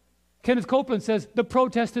life. Kenneth Copeland says the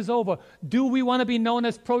protest is over. Do we want to be known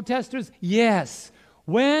as protesters? Yes.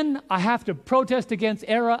 When I have to protest against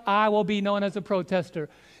error, I will be known as a protester.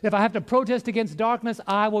 If I have to protest against darkness,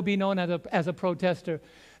 I will be known as a protester.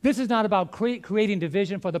 This is not about creating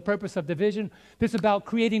division for the purpose of division. This is about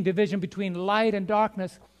creating division between light and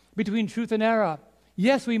darkness, between truth and error.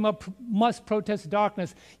 Yes, we must protest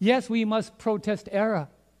darkness. Yes, we must protest error.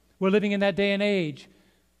 We're living in that day and age.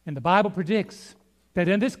 And the Bible predicts that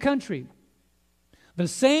in this country, the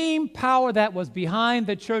same power that was behind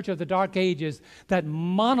the church of the Dark Ages, that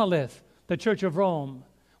monolith, the Church of Rome,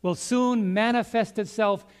 will soon manifest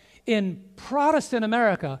itself in Protestant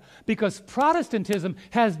America, because Protestantism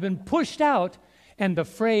has been pushed out and the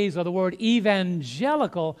phrase or the word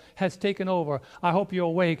evangelical has taken over. I hope you're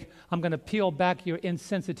awake. I'm going to peel back your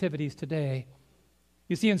insensitivities today.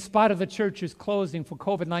 You see, in spite of the churches closing for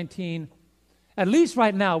COVID-19, at least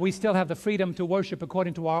right now, we still have the freedom to worship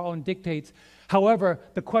according to our own dictates. However,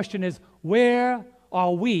 the question is, where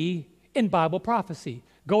are we in Bible prophecy?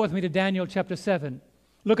 Go with me to Daniel chapter 7.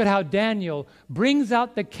 Look at how Daniel brings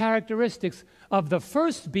out the characteristics of the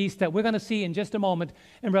first beast that we're going to see in just a moment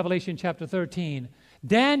in Revelation chapter 13.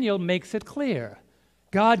 Daniel makes it clear.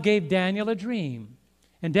 God gave Daniel a dream.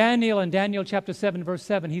 And in Daniel chapter 7, verse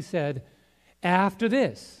 7, he said, after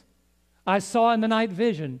this, I saw in the night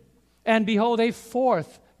vision, and behold, a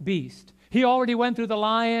fourth beast. He already went through the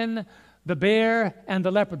lion, the bear, and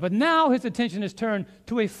the leopard. But now his attention is turned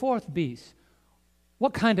to a fourth beast.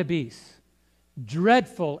 What kind of beast?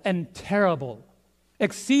 Dreadful and terrible,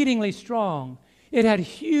 exceedingly strong. It had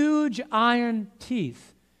huge iron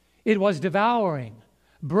teeth. It was devouring,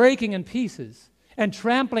 breaking in pieces, and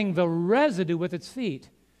trampling the residue with its feet.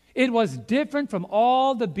 It was different from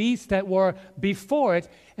all the beasts that were before it,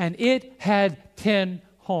 and it had 10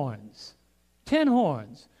 horns. 10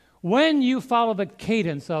 horns. When you follow the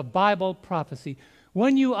cadence of Bible prophecy,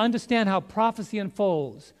 when you understand how prophecy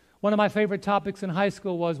unfolds, one of my favorite topics in high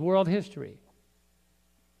school was world history.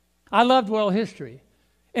 I loved world history.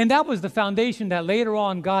 And that was the foundation that later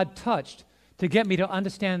on God touched to get me to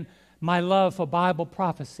understand my love for Bible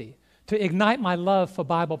prophecy, to ignite my love for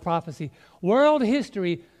Bible prophecy. World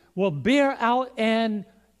history will bear out and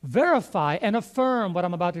verify and affirm what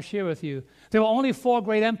I'm about to share with you. There were only 4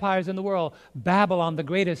 great empires in the world. Babylon, the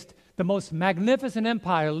greatest, the most magnificent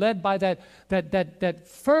empire, led by that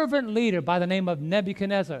fervent leader by the name of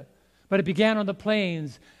Nebuchadnezzar. But it began on the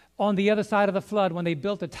plains, on the other side of the flood, when they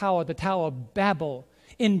built the Tower of Babel,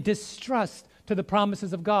 in distrust to the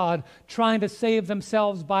promises of God, trying to save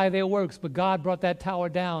themselves by their works. But God brought that tower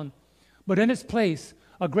down. But in its place,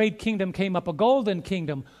 a great kingdom came up, a golden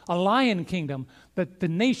kingdom, a lion kingdom,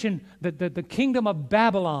 the kingdom of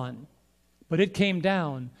Babylon. But it came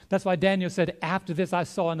down. That's why Daniel said, after this I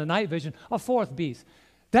saw in the night vision a fourth beast.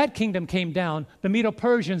 That kingdom came down. The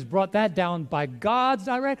Medo-Persians brought that down by God's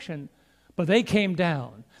direction. But they came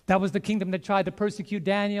down. That was the kingdom that tried to persecute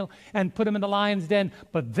Daniel and put him in the lion's den.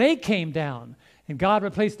 But they came down, and God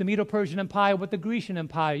replaced the Medo-Persian Empire with the Grecian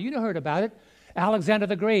Empire. You heard about it. Alexander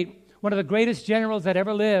the Great, one of the greatest generals that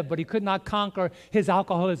ever lived, but he could not conquer his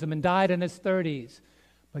alcoholism and died in his 30s.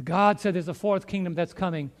 But God said there's a fourth kingdom that's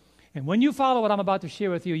coming. And when you follow what I'm about to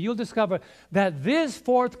share with you, you'll discover that this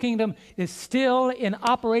fourth kingdom is still in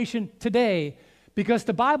operation today, because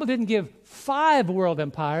the Bible didn't give 5 world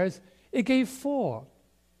empires, it gave 4.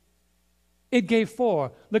 It gave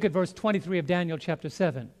 4. Look at verse 23 of Daniel chapter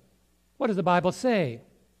 7. What does the Bible say?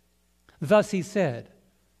 Thus he said,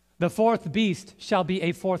 the fourth beast shall be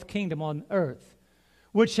a fourth kingdom on earth,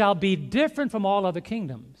 which shall be different from all other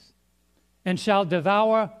kingdoms, and shall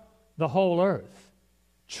devour the whole earth,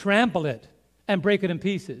 trample it, and break it in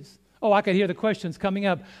pieces. Oh, I could hear the questions coming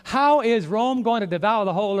up. How is Rome going to devour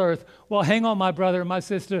the whole earth? Well, hang on, my brother and my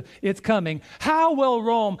sister, it's coming. How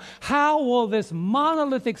will this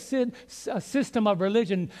monolithic system of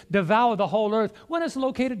religion devour the whole earth when it's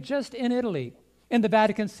located just in Italy, in the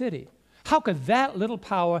Vatican City? How could that little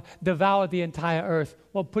power devour the entire earth?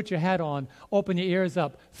 Well, put your hat on, open your ears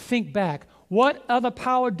up, think back. What other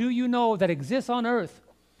power do you know that exists on earth?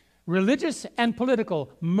 Religious and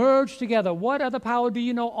political merged together. What other power do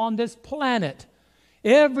you know on this planet?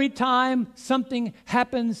 Every time something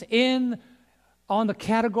happens on the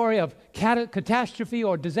category of catastrophe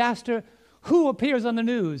or disaster, who appears on the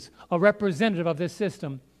news? A representative of this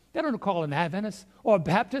system. They don't call an Adventist or a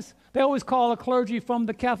Baptist. They always call a clergy from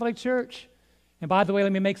the Catholic Church. And by the way,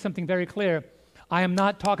 let me make something very clear. I am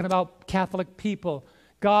not talking about Catholic people.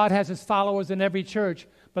 God has his followers in every church.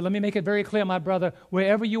 But let me make it very clear, my brother,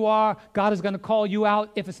 wherever you are, God is going to call you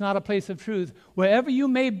out if it's not a place of truth. Wherever you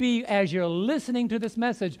may be as you're listening to this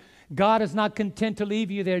message, God is not content to leave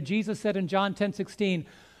you there. Jesus said in John 10:16,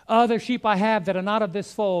 other sheep I have that are not of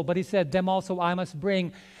this fold, but he said, them also I must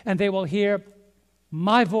bring, and they will hear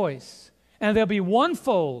my voice. And there'll be one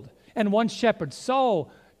fold and one shepherd. So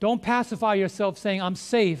don't pacify yourself saying, I'm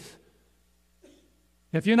safe.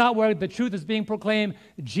 If you're not where the truth is being proclaimed,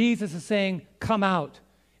 Jesus is saying, come out.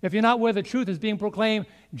 If you're not where the truth is being proclaimed,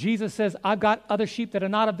 Jesus says, I've got other sheep that are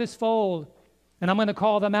not of this fold, and I'm going to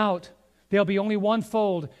call them out. There'll be only one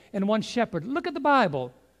fold and one shepherd. Look at the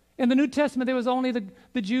Bible. In the New Testament, there was only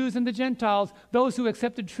the Jews and the Gentiles, those who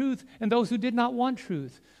accepted truth and those who did not want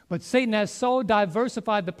truth. But Satan has so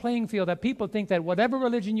diversified the playing field that people think that whatever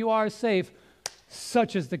religion you are is safe.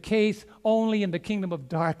 Such is the case only in the kingdom of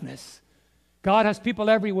darkness. God has people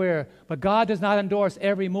everywhere, but God does not endorse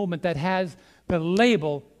every movement that has the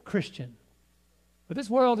label Christian. But this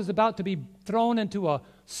world is about to be thrown into a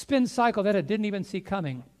spin cycle that it didn't even see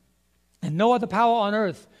coming. And no other power on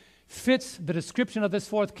earth fits the description of this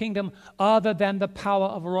fourth kingdom other than the power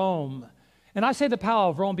of Rome. And I say the power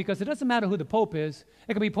of Rome because it doesn't matter who the Pope is.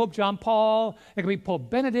 It could be Pope John Paul, it could be Pope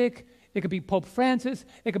Benedict, it could be Pope Francis,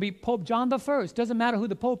 it could be Pope John the First. Doesn't matter who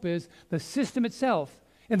the Pope is, the system itself.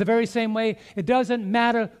 In the very same way, it doesn't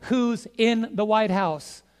matter who's in the White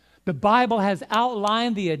House. The Bible has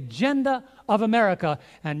outlined the agenda of America,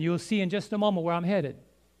 and you'll see in just a moment where I'm headed.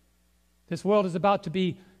 This world is about to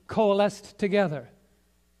be coalesced together.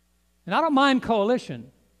 And I don't mind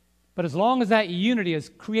coalition, but as long as that unity is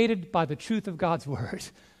created by the truth of God's Word.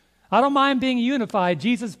 I don't mind being unified.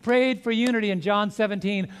 Jesus prayed for unity in John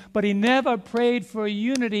 17, but he never prayed for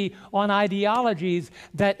unity on ideologies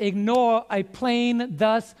that ignore a plain,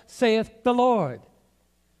 thus saith the Lord.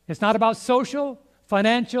 It's not about social,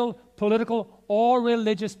 financial, political, or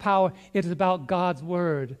religious power. It is about God's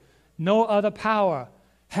Word. No other power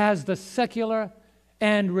has the secular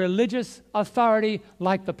and religious authority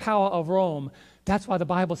like the power of Rome. That's why the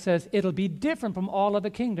Bible says it'll be different from all other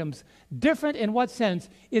kingdoms. Different in what sense?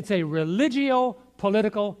 It's a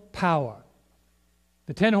religio-political power.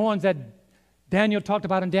 The 10 horns that Daniel talked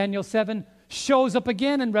about in Daniel 7 shows up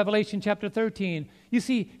again in Revelation chapter 13. You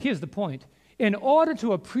see, here's the point. In order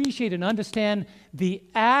to appreciate and understand the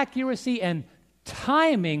accuracy and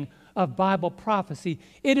timing of Bible prophecy,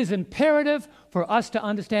 it is imperative for us to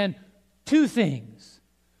understand two things.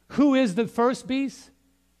 Who is the first beast?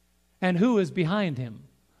 And who is behind him?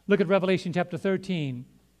 Look at Revelation chapter 13.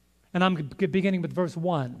 And I'm beginning with verse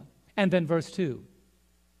 1 and then verse 2.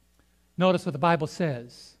 Notice what the Bible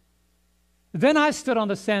says. Then I stood on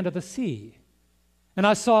the sand of the sea, and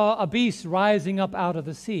I saw a beast rising up out of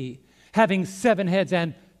the sea, having 7 heads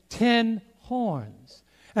and 10 horns,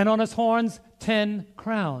 and on his horns 10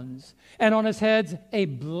 crowns, and on his heads a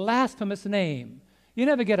blasphemous name. You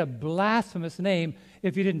never get a blasphemous name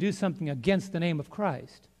if you didn't do something against the name of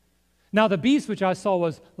Christ. Now the beast which I saw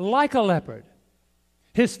was like a leopard.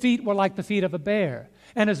 His feet were like the feet of a bear,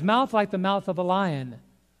 and his mouth like the mouth of a lion.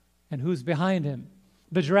 And who's behind him?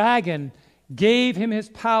 The dragon gave him his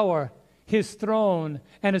power, his throne,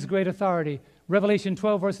 and his great authority. Revelation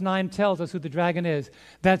 12, verse 9 tells us who the dragon is.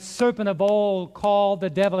 That serpent of old called the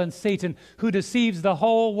devil and Satan, who deceives the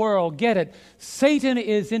whole world. Get it? Satan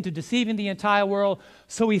is into deceiving the entire world,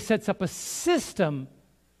 so he sets up a system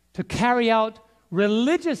to carry out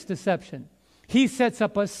religious deception. He sets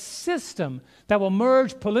up a system that will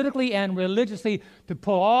merge politically and religiously to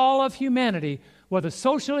pull all of humanity, whether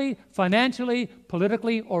socially, financially,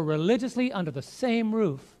 politically, or religiously, under the same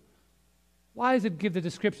roof. Why does it give the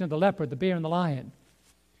description of the leopard, the bear, and the lion?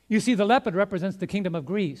 You see, the leopard represents the kingdom of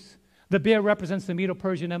Greece. The bear represents the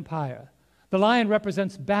Medo-Persian Empire. The lion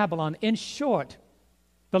represents Babylon. In short,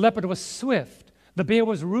 the leopard was swift, the bear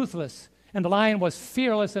was ruthless, and the lion was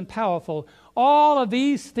fearless and powerful. All of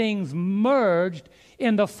these things merged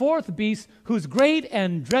in the fourth beast, who's great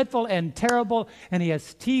and dreadful and terrible, and he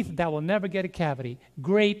has teeth that will never get a cavity.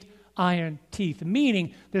 Great iron teeth,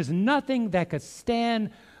 meaning there's nothing that could stand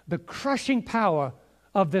the crushing power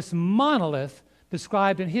of this monolith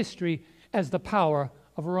described in history as the power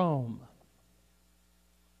of Rome.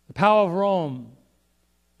 The power of Rome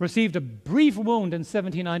received a brief wound in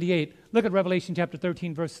 1798. Look at Revelation chapter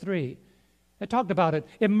 13, verse 3. It talked about it.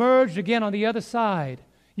 It merged again on the other side.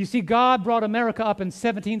 You see, God brought America up in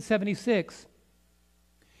 1776.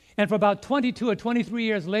 And for about 22 or 23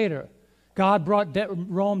 years later, God brought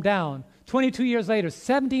Rome down. 22 years later,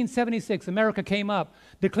 1776, America came up,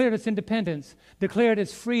 declared its independence, declared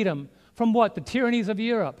its freedom from what? The tyrannies of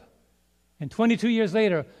Europe. And 22 years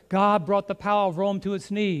later, God brought the power of Rome to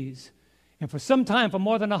its knees. And for some time, for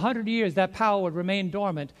more than 100 years, that power would remain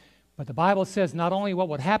dormant. But the Bible says not only what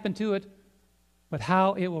would happen to it, but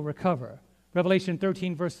how it will recover. Revelation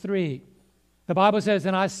 13, verse 3. The Bible says,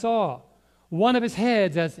 "And I saw one of his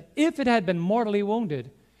heads as if it had been mortally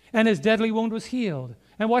wounded, and his deadly wound was healed."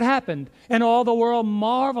 And what happened? And all the world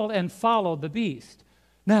marveled and followed the beast.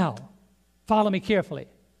 Now, follow me carefully.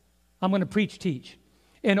 I'm going to teach.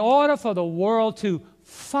 In order for the world to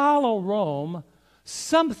follow Rome,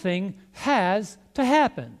 something has to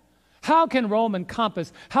happen. How can Rome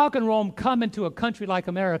encompass, how can Rome come into a country like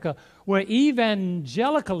America where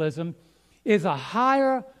evangelicalism is a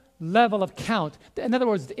higher level of count? In other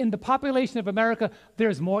words, in the population of America,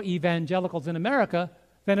 there's more evangelicals in America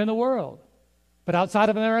than in the world. But outside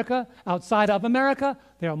of America,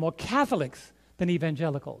 there are more Catholics than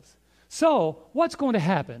evangelicals. So, what's going to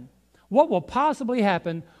happen? What will possibly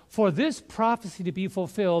happen for this prophecy to be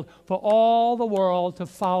fulfilled, for all the world to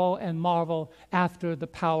follow and marvel after the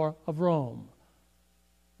power of Rome?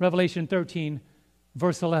 Revelation 13,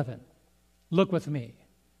 verse 11. Look with me.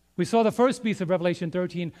 We saw the first piece of Revelation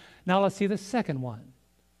 13. Now let's see the second one.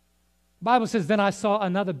 The Bible says, "Then I saw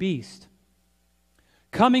another beast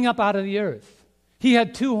coming up out of the earth. He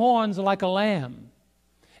had 2 horns like a lamb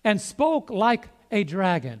and spoke like a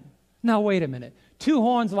dragon." Now wait a minute. 2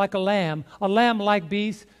 horns like a lamb-like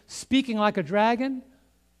beast, speaking like a dragon?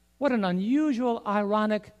 What an unusual,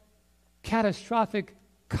 ironic, catastrophic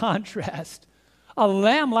contrast. A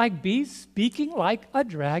lamb-like beast speaking like a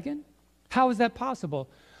dragon? How is that possible?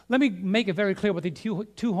 Let me make it very clear what the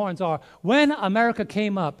two horns are. When America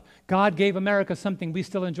came up, God gave America something we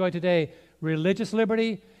still enjoy today: religious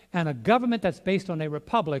liberty and a government that's based on a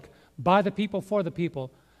republic, by the people, for the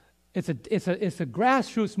people. It's a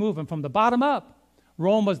grassroots movement from the bottom up.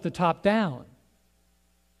 Rome was the top down.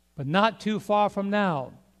 But not too far from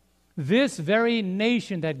now, this very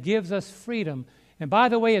nation that gives us freedom, and by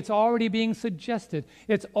the way, it's already being suggested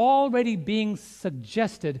that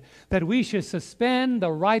we should suspend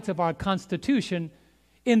the rights of our Constitution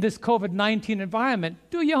in this COVID-19 environment.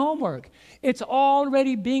 Do your homework. It's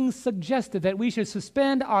already being suggested that we should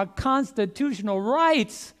suspend our constitutional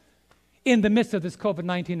rights in the midst of this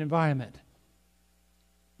COVID-19 environment.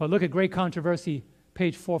 But look at Great Controversy,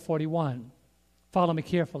 page 441. Follow me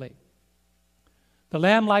carefully. "The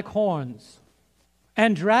lamb-like horns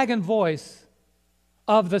and dragon voice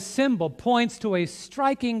of the symbol points to a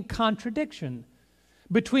striking contradiction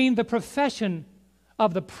between the profession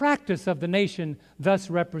of the practice of the nation thus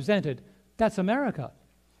represented." That's America.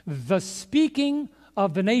 "The speaking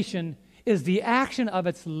of the nation is the action of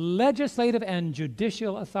its legislative and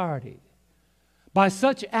judicial authority. By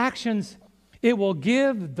such actions, it will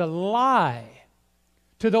give the lie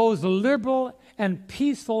to those liberal and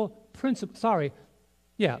peaceful principles."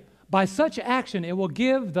 By such action, it will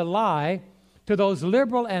give the lie to those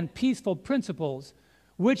liberal and peaceful principles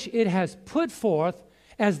which it has put forth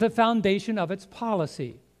as the foundation of its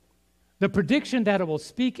policy. The prediction that it will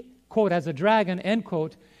speak, quote, "as a dragon," end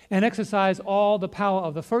quote, and exercise all the power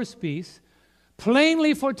of the first beast,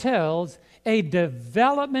 plainly foretells a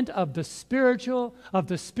development of the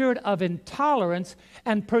spirit of intolerance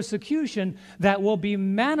and persecution that will be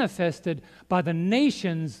manifested by the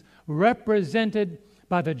nations represented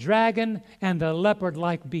by the dragon and the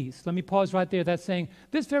leopard-like beast. Let me pause right there. That's saying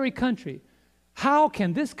this very country, how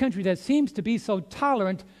can this country that seems to be so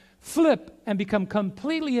tolerant flip and become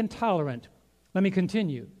completely intolerant? Let me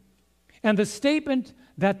continue. And the statement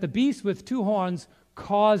that the beast with two horns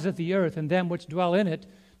causeth the earth and them which dwell in it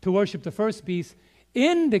to worship the first beast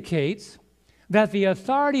indicates that the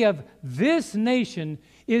authority of this nation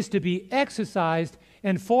is to be exercised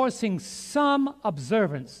enforcing some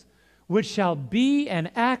observance, which shall be an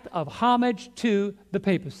act of homage to the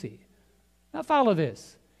papacy. Now follow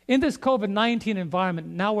this. In this COVID-19 environment,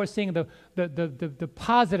 now we're seeing the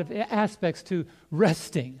positive aspects to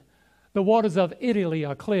resting. The waters of Italy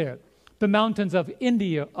are clear. The mountains of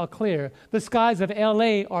India are clear. The skies of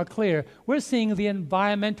LA are clear. We're seeing the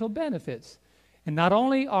environmental benefits. And not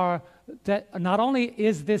only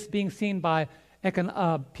is this being seen by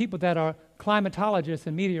people that are climatologists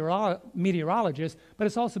and meteorologists, but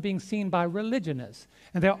it's also being seen by religionists.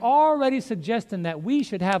 And they're already suggesting that we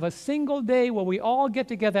should have a single day where we all get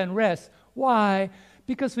together and rest. Why?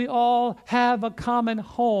 Because we all have a common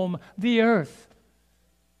home, the earth.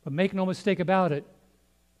 But make no mistake about it,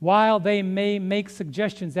 while they may make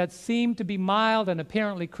suggestions that seem to be mild and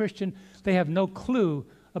apparently Christian, they have no clue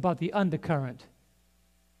about the undercurrent.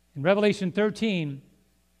 In Revelation 13,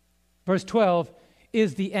 verse 12,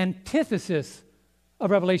 is the antithesis of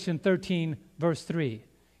Revelation 13, verse 3.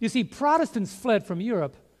 You see, Protestants fled from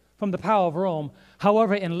Europe, from the power of Rome.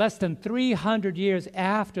 However, in less than 300 years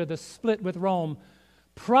after the split with Rome,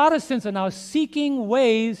 Protestants are now seeking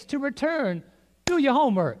ways to return. Do your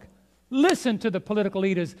homework. Listen to the political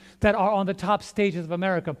leaders that are on the top stages of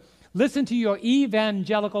America. Listen to your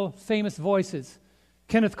evangelical famous voices.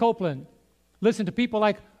 Kenneth Copeland. Listen to people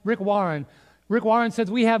like Rick Warren. Rick Warren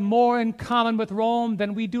says we have more in common with Rome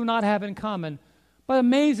than we do not have in common. But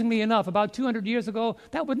amazingly enough, about 200 years ago,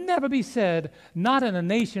 that would never be said, not in a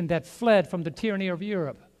nation that fled from the tyranny of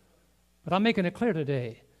Europe. But I'm making it clear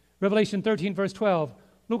today. Revelation 13, verse 12.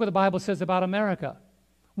 Look what the Bible says about America.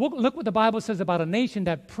 Look what the Bible says about a nation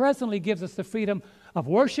that presently gives us the freedom of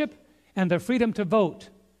worship and the freedom to vote.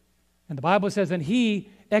 And the Bible says, and he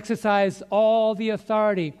exercised all the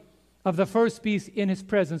authority of the first beast in his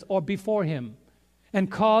presence or before him, and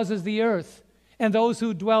causes the earth and those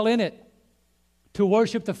who dwell in it to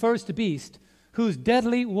worship the first beast whose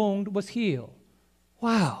deadly wound was healed.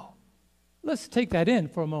 Wow. Let's take that in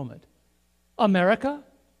for a moment. America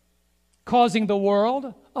causing the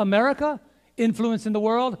world, America influencing the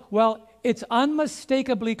world. Well, it's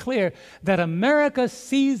unmistakably clear that America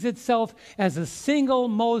sees itself as the single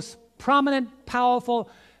most prominent, powerful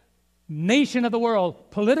nation of the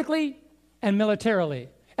world, politically and militarily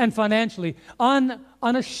and financially.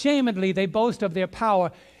 Unashamedly, they boast of their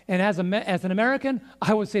power. And as an American,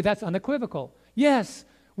 I would say that's unequivocal. Yes,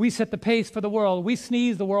 we set the pace for the world. We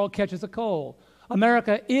sneeze, the world catches a cold.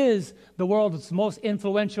 America is the world's most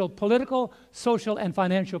influential political, social, and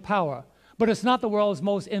financial power. But it's not the world's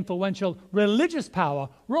most influential religious power.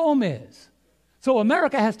 Rome is. So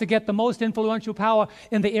America has to get the most influential power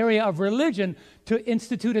in the area of religion to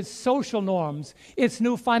institute its social norms, its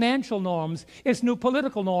new financial norms, its new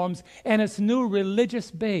political norms, and its new religious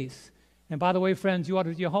base. And by the way, friends, you ought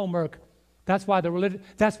to do your homework. That's why the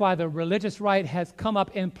religious right has come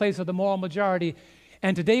up in place of the moral majority.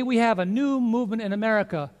 And today we have a new movement in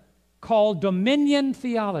America called dominion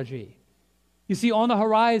theology. You see, on the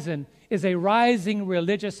horizon is a rising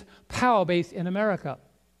religious power base in America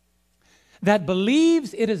that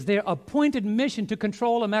believes it is their appointed mission to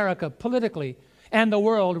control America politically and the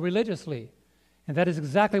world religiously. And that is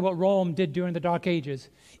exactly what Rome did during the Dark Ages.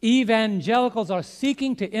 Evangelicals are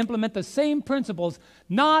seeking to implement the same principles,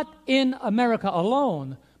 not in America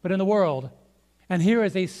alone, but in the world. And here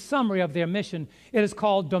is a summary of their mission. It is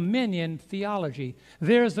called dominion theology.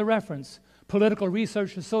 There's the reference. Political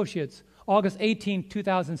Research Associates, August 18,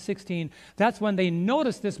 2016. That's when they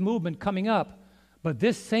noticed this movement coming up. But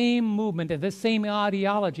this same movement and this same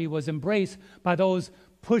ideology was embraced by those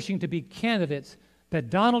pushing to be candidates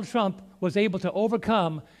that Donald Trump was able to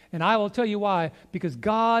overcome. And I will tell you why. Because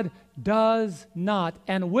God does not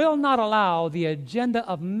and will not allow the agenda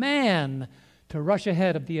of man to rush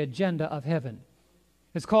ahead of the agenda of heaven.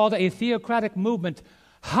 It's called a theocratic movement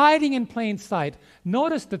hiding in plain sight.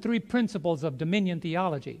 Notice the three principles of dominion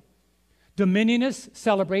theology. Dominionists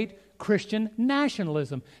celebrate Christian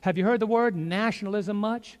nationalism. Have you heard the word nationalism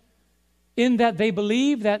much? In that they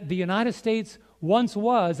believe that the United States once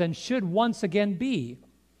was and should once again be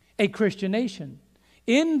a Christian nation.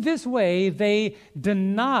 In this way, they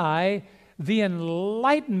deny the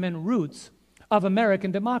Enlightenment roots of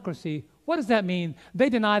American democracy. What does that mean? They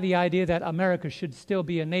deny the idea that America should still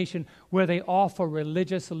be a nation where they offer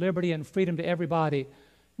religious liberty and freedom to everybody.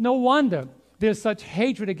 No wonder there's such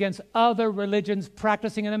hatred against other religions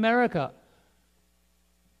practicing in America.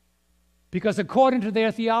 Because according to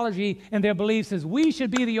their theology and their beliefs is we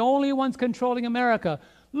should be the only ones controlling America.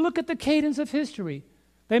 Look at the cadence of history.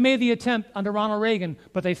 They made the attempt under Ronald Reagan,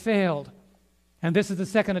 but they failed. And this is the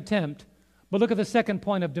second attempt. But look at the second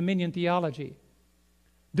point of dominion theology.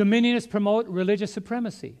 Dominionists promote religious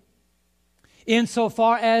supremacy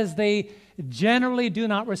insofar as they generally do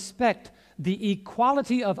not respect the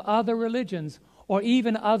equality of other religions or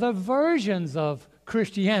even other versions of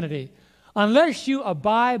Christianity. Unless you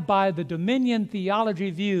abide by the dominion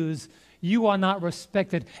theology views, you are not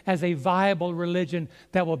respected as a viable religion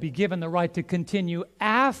that will be given the right to continue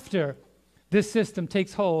after this system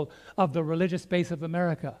takes hold of the religious base of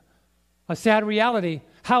America. A sad reality.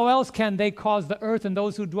 How else can they cause the earth and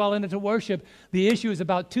those who dwell in it to worship? The issue is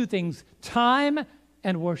about two things, time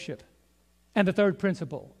and worship. And the third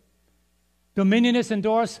principle, dominionists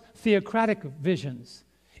endorse theocratic visions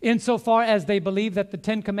insofar as they believe that the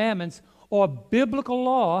Ten Commandments or biblical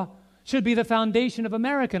law should be the foundation of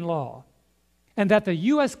American law, and that the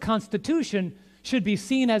U.S. Constitution should be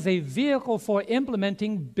seen as a vehicle for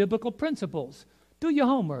implementing biblical principles. Do your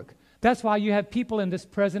homework. That's why you have people in this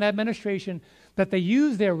present administration that they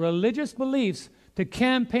use their religious beliefs to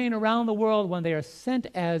campaign around the world when they are sent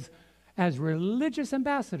as religious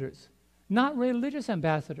ambassadors. Not religious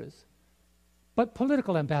ambassadors, but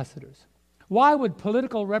political ambassadors. Why would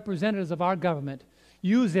political representatives of our government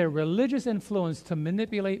use their religious influence to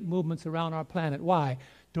manipulate movements around our planet? Why?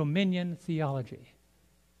 Dominion theology.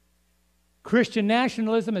 Christian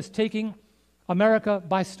nationalism is taking America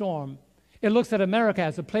by storm. It looks at America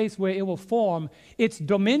as a place where it will form its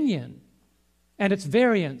dominion and its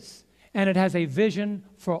variance, and it has a vision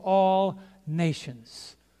for all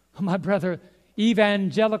nations. My brother,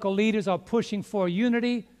 evangelical leaders are pushing for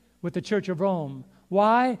unity with the Church of Rome.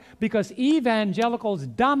 Why? Because evangelicals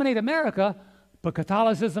dominate America, but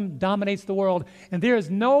Catholicism dominates the world. And there is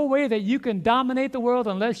no way that you can dominate the world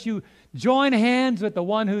unless you join hands with the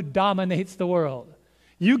one who dominates the world.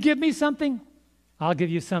 You give me something, I'll give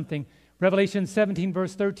you something. Revelation 17,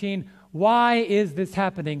 verse 13. Why is this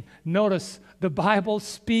happening? Notice the Bible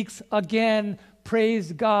speaks again.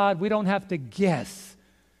 Praise God. We don't have to guess.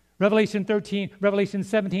 Revelation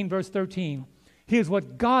 17, verse 13. Here's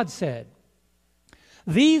what God said.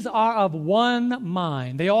 These are of one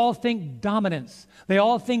mind. They all think dominance. They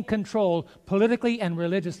all think control politically and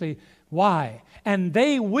religiously. Why? And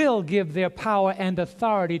they will give their power and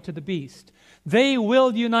authority to the beast. They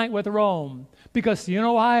will unite with Rome. Because you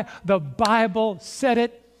know why? The Bible said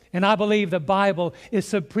it, and I believe the Bible is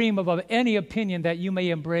supreme above any opinion that you may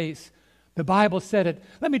embrace. The Bible said it.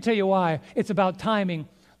 Let me tell you why. It's about timing.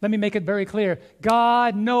 Let me make it very clear.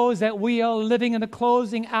 God knows that we are living in the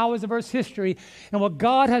closing hours of Earth's history, and what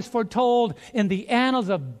God has foretold in the annals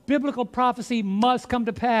of biblical prophecy must come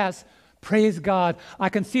to pass. Praise God. I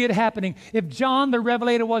can see it happening. If John the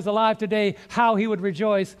Revelator was alive today, how he would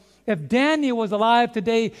rejoice. If Daniel was alive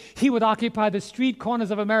today, he would occupy the street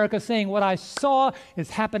corners of America saying, what I saw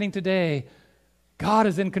is happening today. God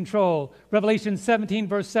is in control. Revelation 17,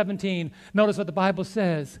 verse 17. Notice what the Bible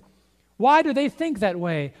says. Why do they think that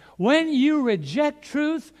way? When you reject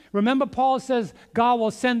truth, remember Paul says God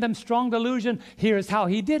will send them strong delusion. Here's how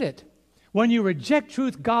he did it. When you reject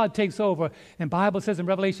truth, God takes over. And the Bible says in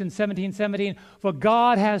Revelation 17, for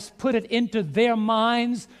God has put it into their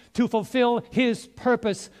minds to fulfill his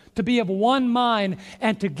purpose, to be of one mind,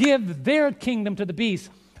 and to give their kingdom to the beast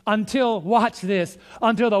until, watch this,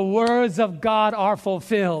 until the words of God are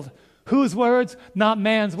fulfilled. Whose words? Not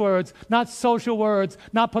man's words, not social words,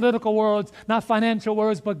 not political words, not financial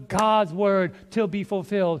words, but God's word till be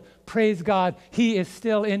fulfilled. Praise God. He is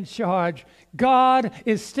still in charge. God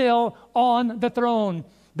is still on the throne.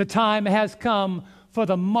 The time has come for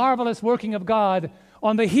the marvelous working of God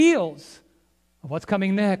on the heels of what's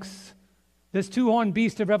coming next. This two-horned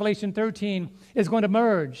beast of Revelation 13 is going to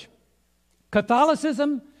merge.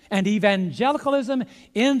 Catholicism and evangelicalism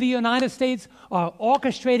in the United States are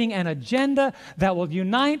orchestrating an agenda that will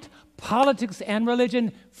unite politics and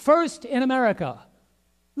religion first in America.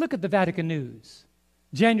 Look at the Vatican News,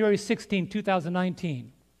 January 16,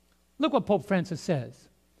 2019. Look what Pope Francis says.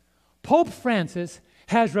 Pope Francis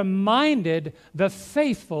has reminded the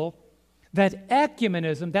faithful that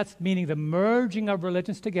ecumenism, that's meaning the merging of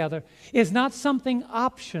religions together, is not something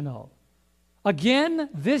optional. Again,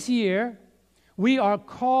 this year, we are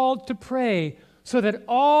called to pray so that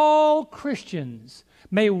all Christians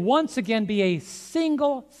may once again be a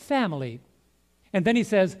single family. And then he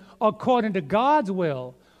says, according to God's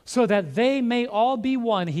will, so that they may all be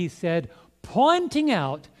one, he said, pointing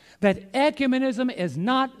out that ecumenism is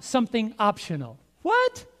not something optional.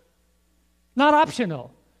 What? Not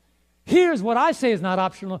optional. Here's what I say is not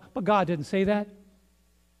optional, but God didn't say that.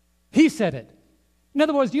 He said it. In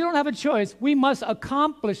other words, you don't have a choice. We must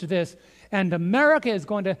accomplish this, and America is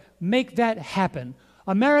going to make that happen.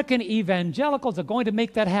 American evangelicals are going to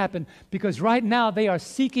make that happen because right now they are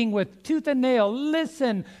seeking with tooth and nail.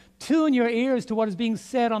 Listen, tune your ears to what is being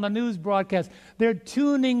said on the news broadcast. They're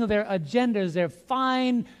tuning their agendas. They're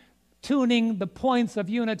fine-tuning the points of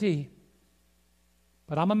unity.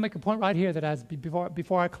 But I'm going to make a point right here that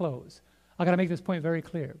before I close, I've got to make this point very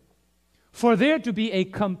clear. For there to be a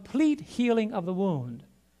complete healing of the wound,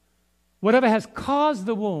 whatever has caused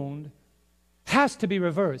the wound has to be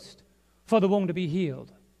reversed for the wound to be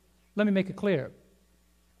healed. Let me make it clear.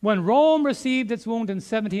 When Rome received its wound in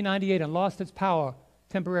 1798 and lost its power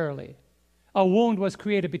temporarily, a wound was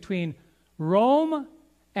created between Rome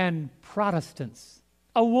and Protestants.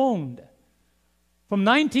 A wound. From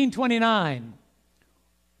 1929,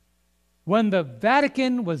 when the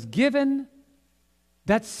Vatican was given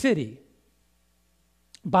that city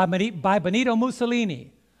by Benito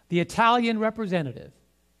Mussolini, the Italian representative,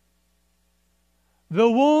 the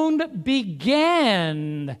wound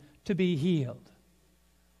began to be healed.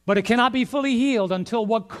 But it cannot be fully healed until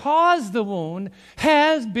what caused the wound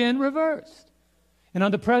has been reversed. And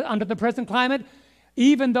under the present climate,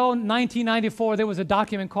 even though in 1994 there was a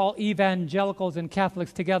document called Evangelicals and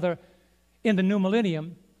Catholics Together in the New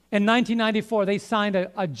Millennium, in 1994 they signed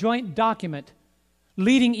a joint document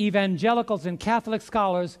leading evangelicals and Catholic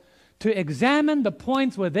scholars to examine the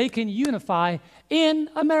points where they can unify in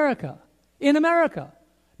America. In America.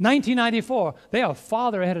 1994, they are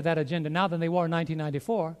farther ahead of that agenda now than they were in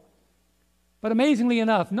 1994. But amazingly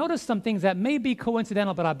enough, notice some things that may be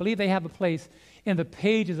coincidental, but I believe they have a place in the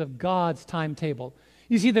pages of God's timetable.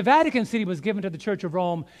 You see, the Vatican City was given to the Church of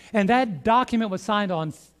Rome, and that document was signed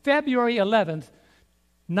on February 11th,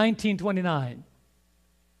 1929.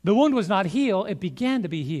 The wound was not healed, it began to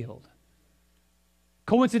be healed.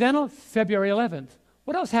 Coincidental? February 11th.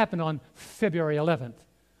 What else happened on February 11th?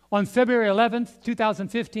 On February 11th,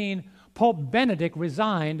 2015, Pope Benedict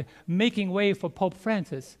resigned, making way for Pope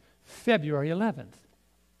Francis, February 11th.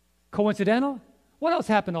 Coincidental? What else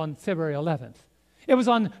happened on February 11th? It was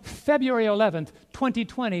on February 11th,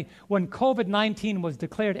 2020, when COVID-19 was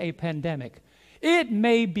declared a pandemic. It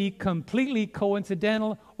may be completely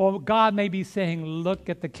coincidental, or God may be saying, look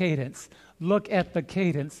at the cadence, look at the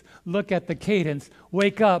cadence, look at the cadence,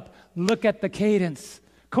 wake up, look at the cadence.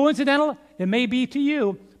 Coincidental? It may be to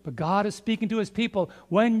you, but God is speaking to his people.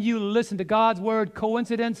 When you listen to God's word,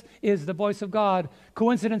 coincidence is the voice of God.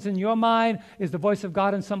 Coincidence in your mind is the voice of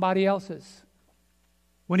God in somebody else's.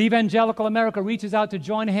 When evangelical America reaches out to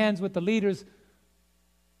join hands with the leaders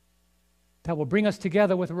that will bring us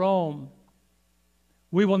together with Rome,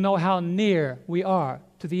 we will know how near we are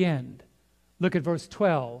to the end. Look at verse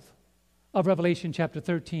 12 of Revelation chapter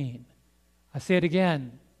 13. I say it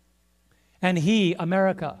again. And he,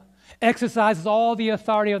 America, exercises all the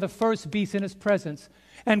authority of the first beast in his presence,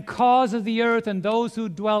 and causes the earth and those who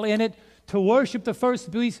dwell in it to worship the first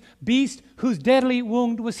beast whose deadly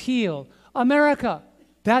wound was healed. America,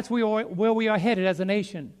 that's where we are headed as a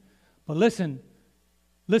nation. But listen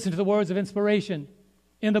to the words of inspiration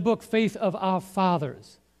in the book Faith of Our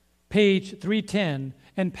Fathers, page 310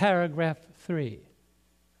 and paragraph 3.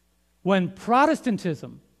 When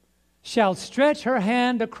Protestantism shall stretch her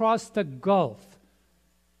hand across the gulf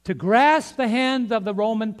to grasp the hand of the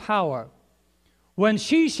Roman power, when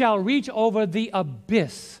she shall reach over the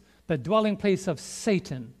abyss, the dwelling place of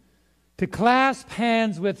Satan, to clasp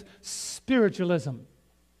hands with spiritualism,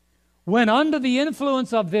 when under the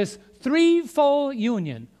influence of this threefold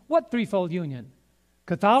union, what threefold union?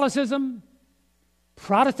 Catholicism,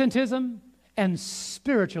 Protestantism, and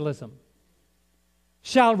spiritualism,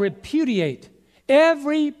 shall repudiate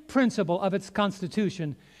every principle of its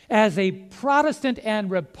constitution as a Protestant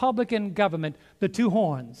and Republican government, the two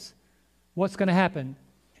horns. What's going to happen?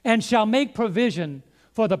 And shall make provision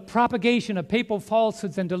for the propagation of papal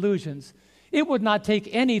falsehoods and delusions. It would not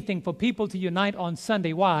take anything for people to unite on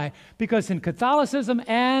Sunday. Why? Because in Catholicism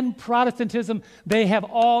and Protestantism, they have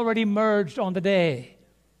already merged on the day.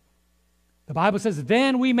 The Bible says,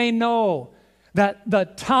 then we may know that the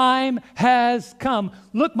time has come.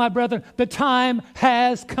 Look, my brethren, the time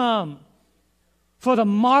has come for the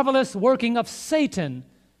marvelous working of Satan,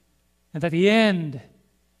 and that the end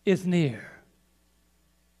is near.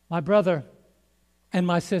 My brother and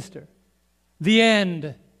my sister, the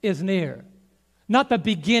end is near. Not the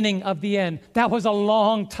beginning of the end. That was a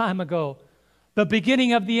long time ago. The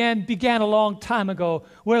beginning of the end began a long time ago.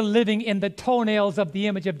 We're living in the toenails of the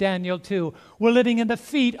image of Daniel 2. We're living in the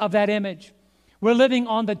feet of that image. We're living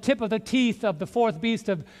on the tip of the teeth of the fourth beast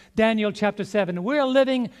of Daniel chapter 7. We're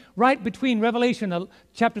living right between Revelation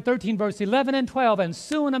chapter 13, verse 11 and 12, and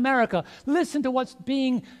soon America. Listen to what's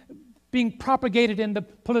being propagated in the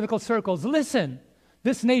political circles. Listen,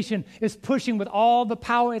 this nation is pushing with all the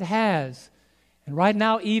power it has. And right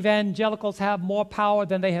now, evangelicals have more power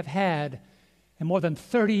than they have had in more than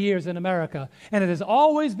 30 years in America. And it has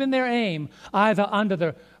always been their aim, either under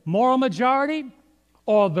the moral majority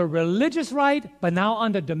or the religious right, but now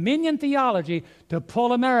under dominion theology, to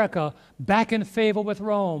pull America back in favor with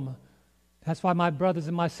Rome. That's why, my brothers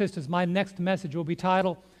and my sisters, my next message will be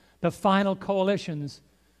titled, The Final Coalitions.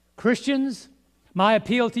 Christians, my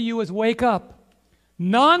appeal to you is wake up.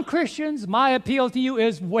 Non-Christians, my appeal to you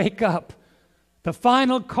is wake up. The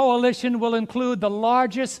final coalition will include the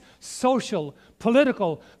largest social,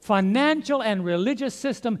 political, financial, and religious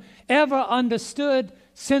system ever understood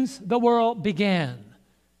since the world began.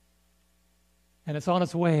 And it's on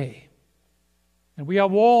its way. And we are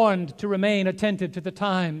warned to remain attentive to the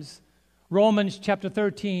times. Romans chapter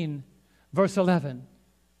 13, verse 11.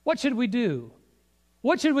 What should we do?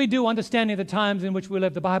 What should we do understanding the times in which we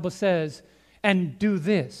live? The Bible says, and do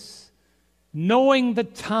this, knowing the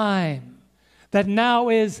time, that now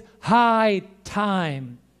is high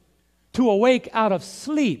time to awake out of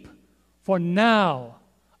sleep, for now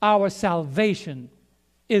our salvation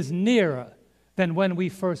is nearer than when we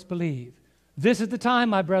first believed. This is the time,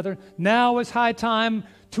 my brother. Now is high time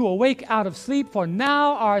to awake out of sleep, for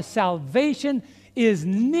now our salvation is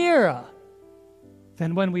nearer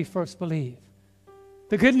than when we first believed.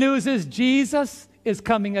 The good news is Jesus is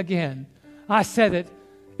coming again. I said it.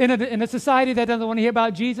 In a society that doesn't want to hear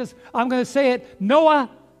about Jesus, I'm going to say it. Noah,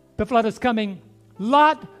 the flood is coming.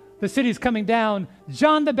 Lot, the city's coming down.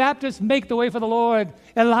 John the Baptist, make the way for the Lord.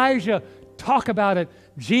 Elijah, talk about it.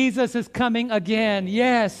 Jesus is coming again.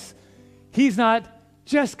 Yes, he's not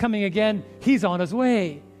just coming again. He's on his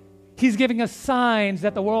way. He's giving us signs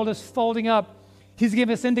that the world is folding up. He's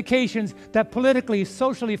giving us indications that politically,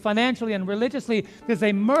 socially, financially, and religiously, there's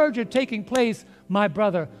a merger taking place. My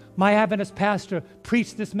brother, my Adventist pastor,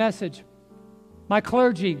 preached this message. My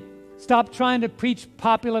clergy, stop trying to preach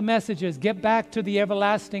popular messages. Get back to the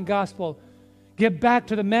everlasting gospel. Get back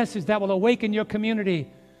to the message that will awaken your community,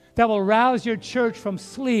 that will rouse your church from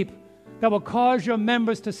sleep, that will cause your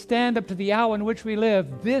members to stand up to the hour in which we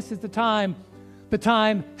live. This is the time. The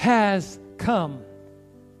time has come.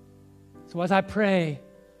 So as I pray,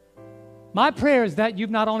 my prayer is that you've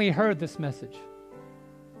not only heard this message,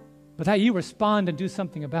 but that you respond and do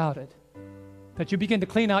something about it. That you begin to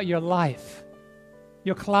clean out your life,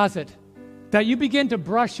 your closet. That you begin to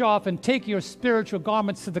brush off and take your spiritual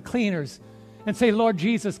garments to the cleaners and say, Lord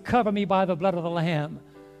Jesus, cover me by the blood of the Lamb.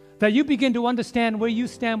 That you begin to understand where you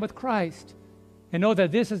stand with Christ and know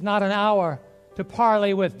that this is not an hour to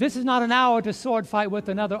parley with. This is not an hour to sword fight with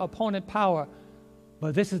another opponent power.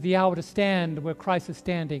 But this is the hour to stand where Christ is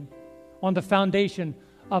standing, on the foundation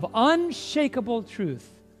of unshakable truth,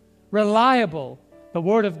 reliable, the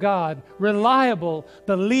Word of God, reliable,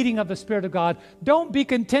 the leading of the Spirit of God. Don't be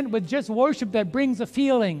content with just worship that brings a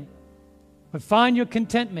feeling, but find your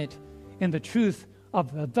contentment in the truth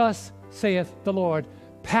of the thus saith the Lord.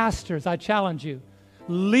 Pastors, I challenge you.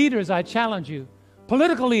 Leaders, I challenge you.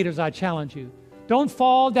 Political leaders, I challenge you. Don't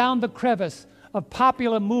fall down the crevice of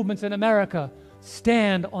popular movements in America.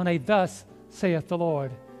 Stand on a thus saith the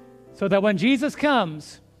Lord. So that when Jesus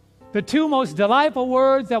comes, the two most delightful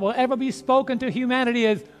words that will ever be spoken to humanity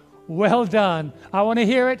is, well done. I want to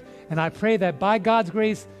hear it, and I pray that by God's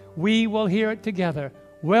grace, we will hear it together.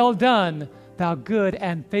 Well done, thou good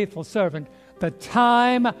and faithful servant. The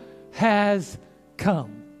time has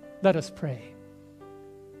come. Let us pray.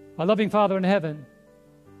 Our loving Father in heaven,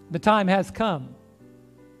 the time has come.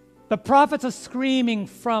 The prophets are screaming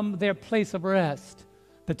from their place of rest.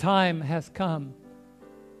 The time has come.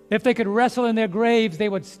 If they could wrestle in their graves, they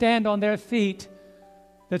would stand on their feet.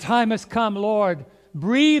 The time has come, Lord.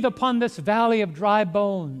 Breathe upon this valley of dry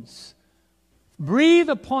bones. Breathe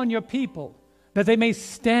upon your people that they may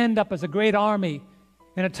stand up as a great army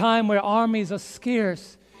in a time where armies are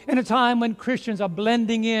scarce, in a time when Christians are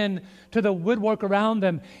blending in to the woodwork around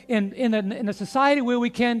them, in a society where we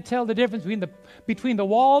can't tell the difference between the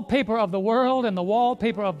wallpaper of the world and the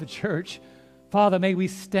wallpaper of the church. Father, may we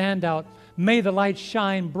stand out. May the light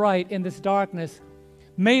shine bright in this darkness.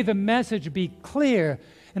 May the message be clear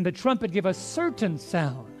and the trumpet give a certain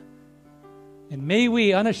sound. And may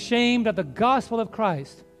we, unashamed of the gospel of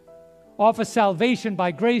Christ, offer salvation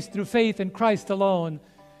by grace through faith in Christ alone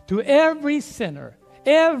to every sinner,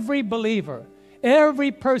 every believer,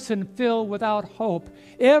 every person filled without hope,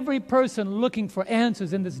 every person looking for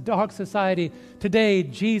answers in this dark society. Today,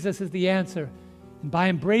 Jesus is the answer. And by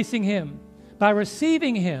embracing Him, by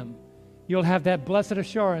receiving Him, you'll have that blessed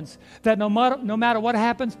assurance that no matter what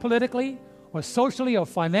happens politically or socially or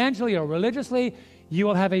financially or religiously, you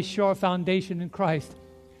will have a sure foundation in Christ.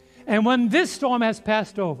 And when this storm has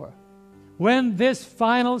passed over, when this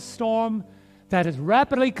final storm that is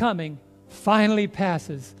rapidly coming finally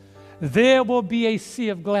passes, there will be a sea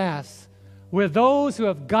of glass where those who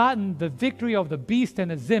have gotten the victory over the beast and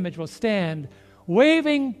his image will stand,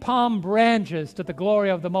 waving palm branches to the glory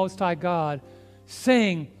of the Most High God,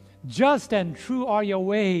 saying, "Just and true are your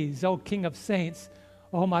ways, O King of saints."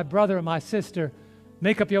 Oh, my brother and my sister,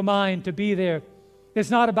 make up your mind to be there. It's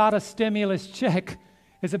not about a stimulus check.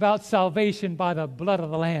 It's about salvation by the blood of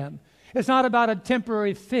the Lamb. It's not about a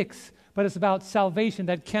temporary fix, but it's about salvation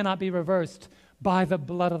that cannot be reversed by the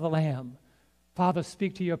blood of the Lamb. Father,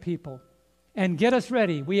 speak to your people and get us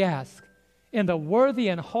ready, we ask, in the worthy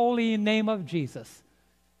and holy name of Jesus.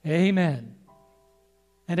 Amen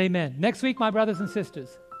and amen. Next week, my brothers and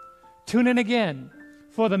sisters, tune in again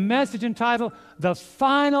for the message entitled, The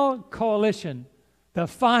Final Coalition. The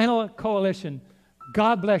Final Coalition.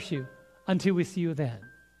 God bless you until we see you then.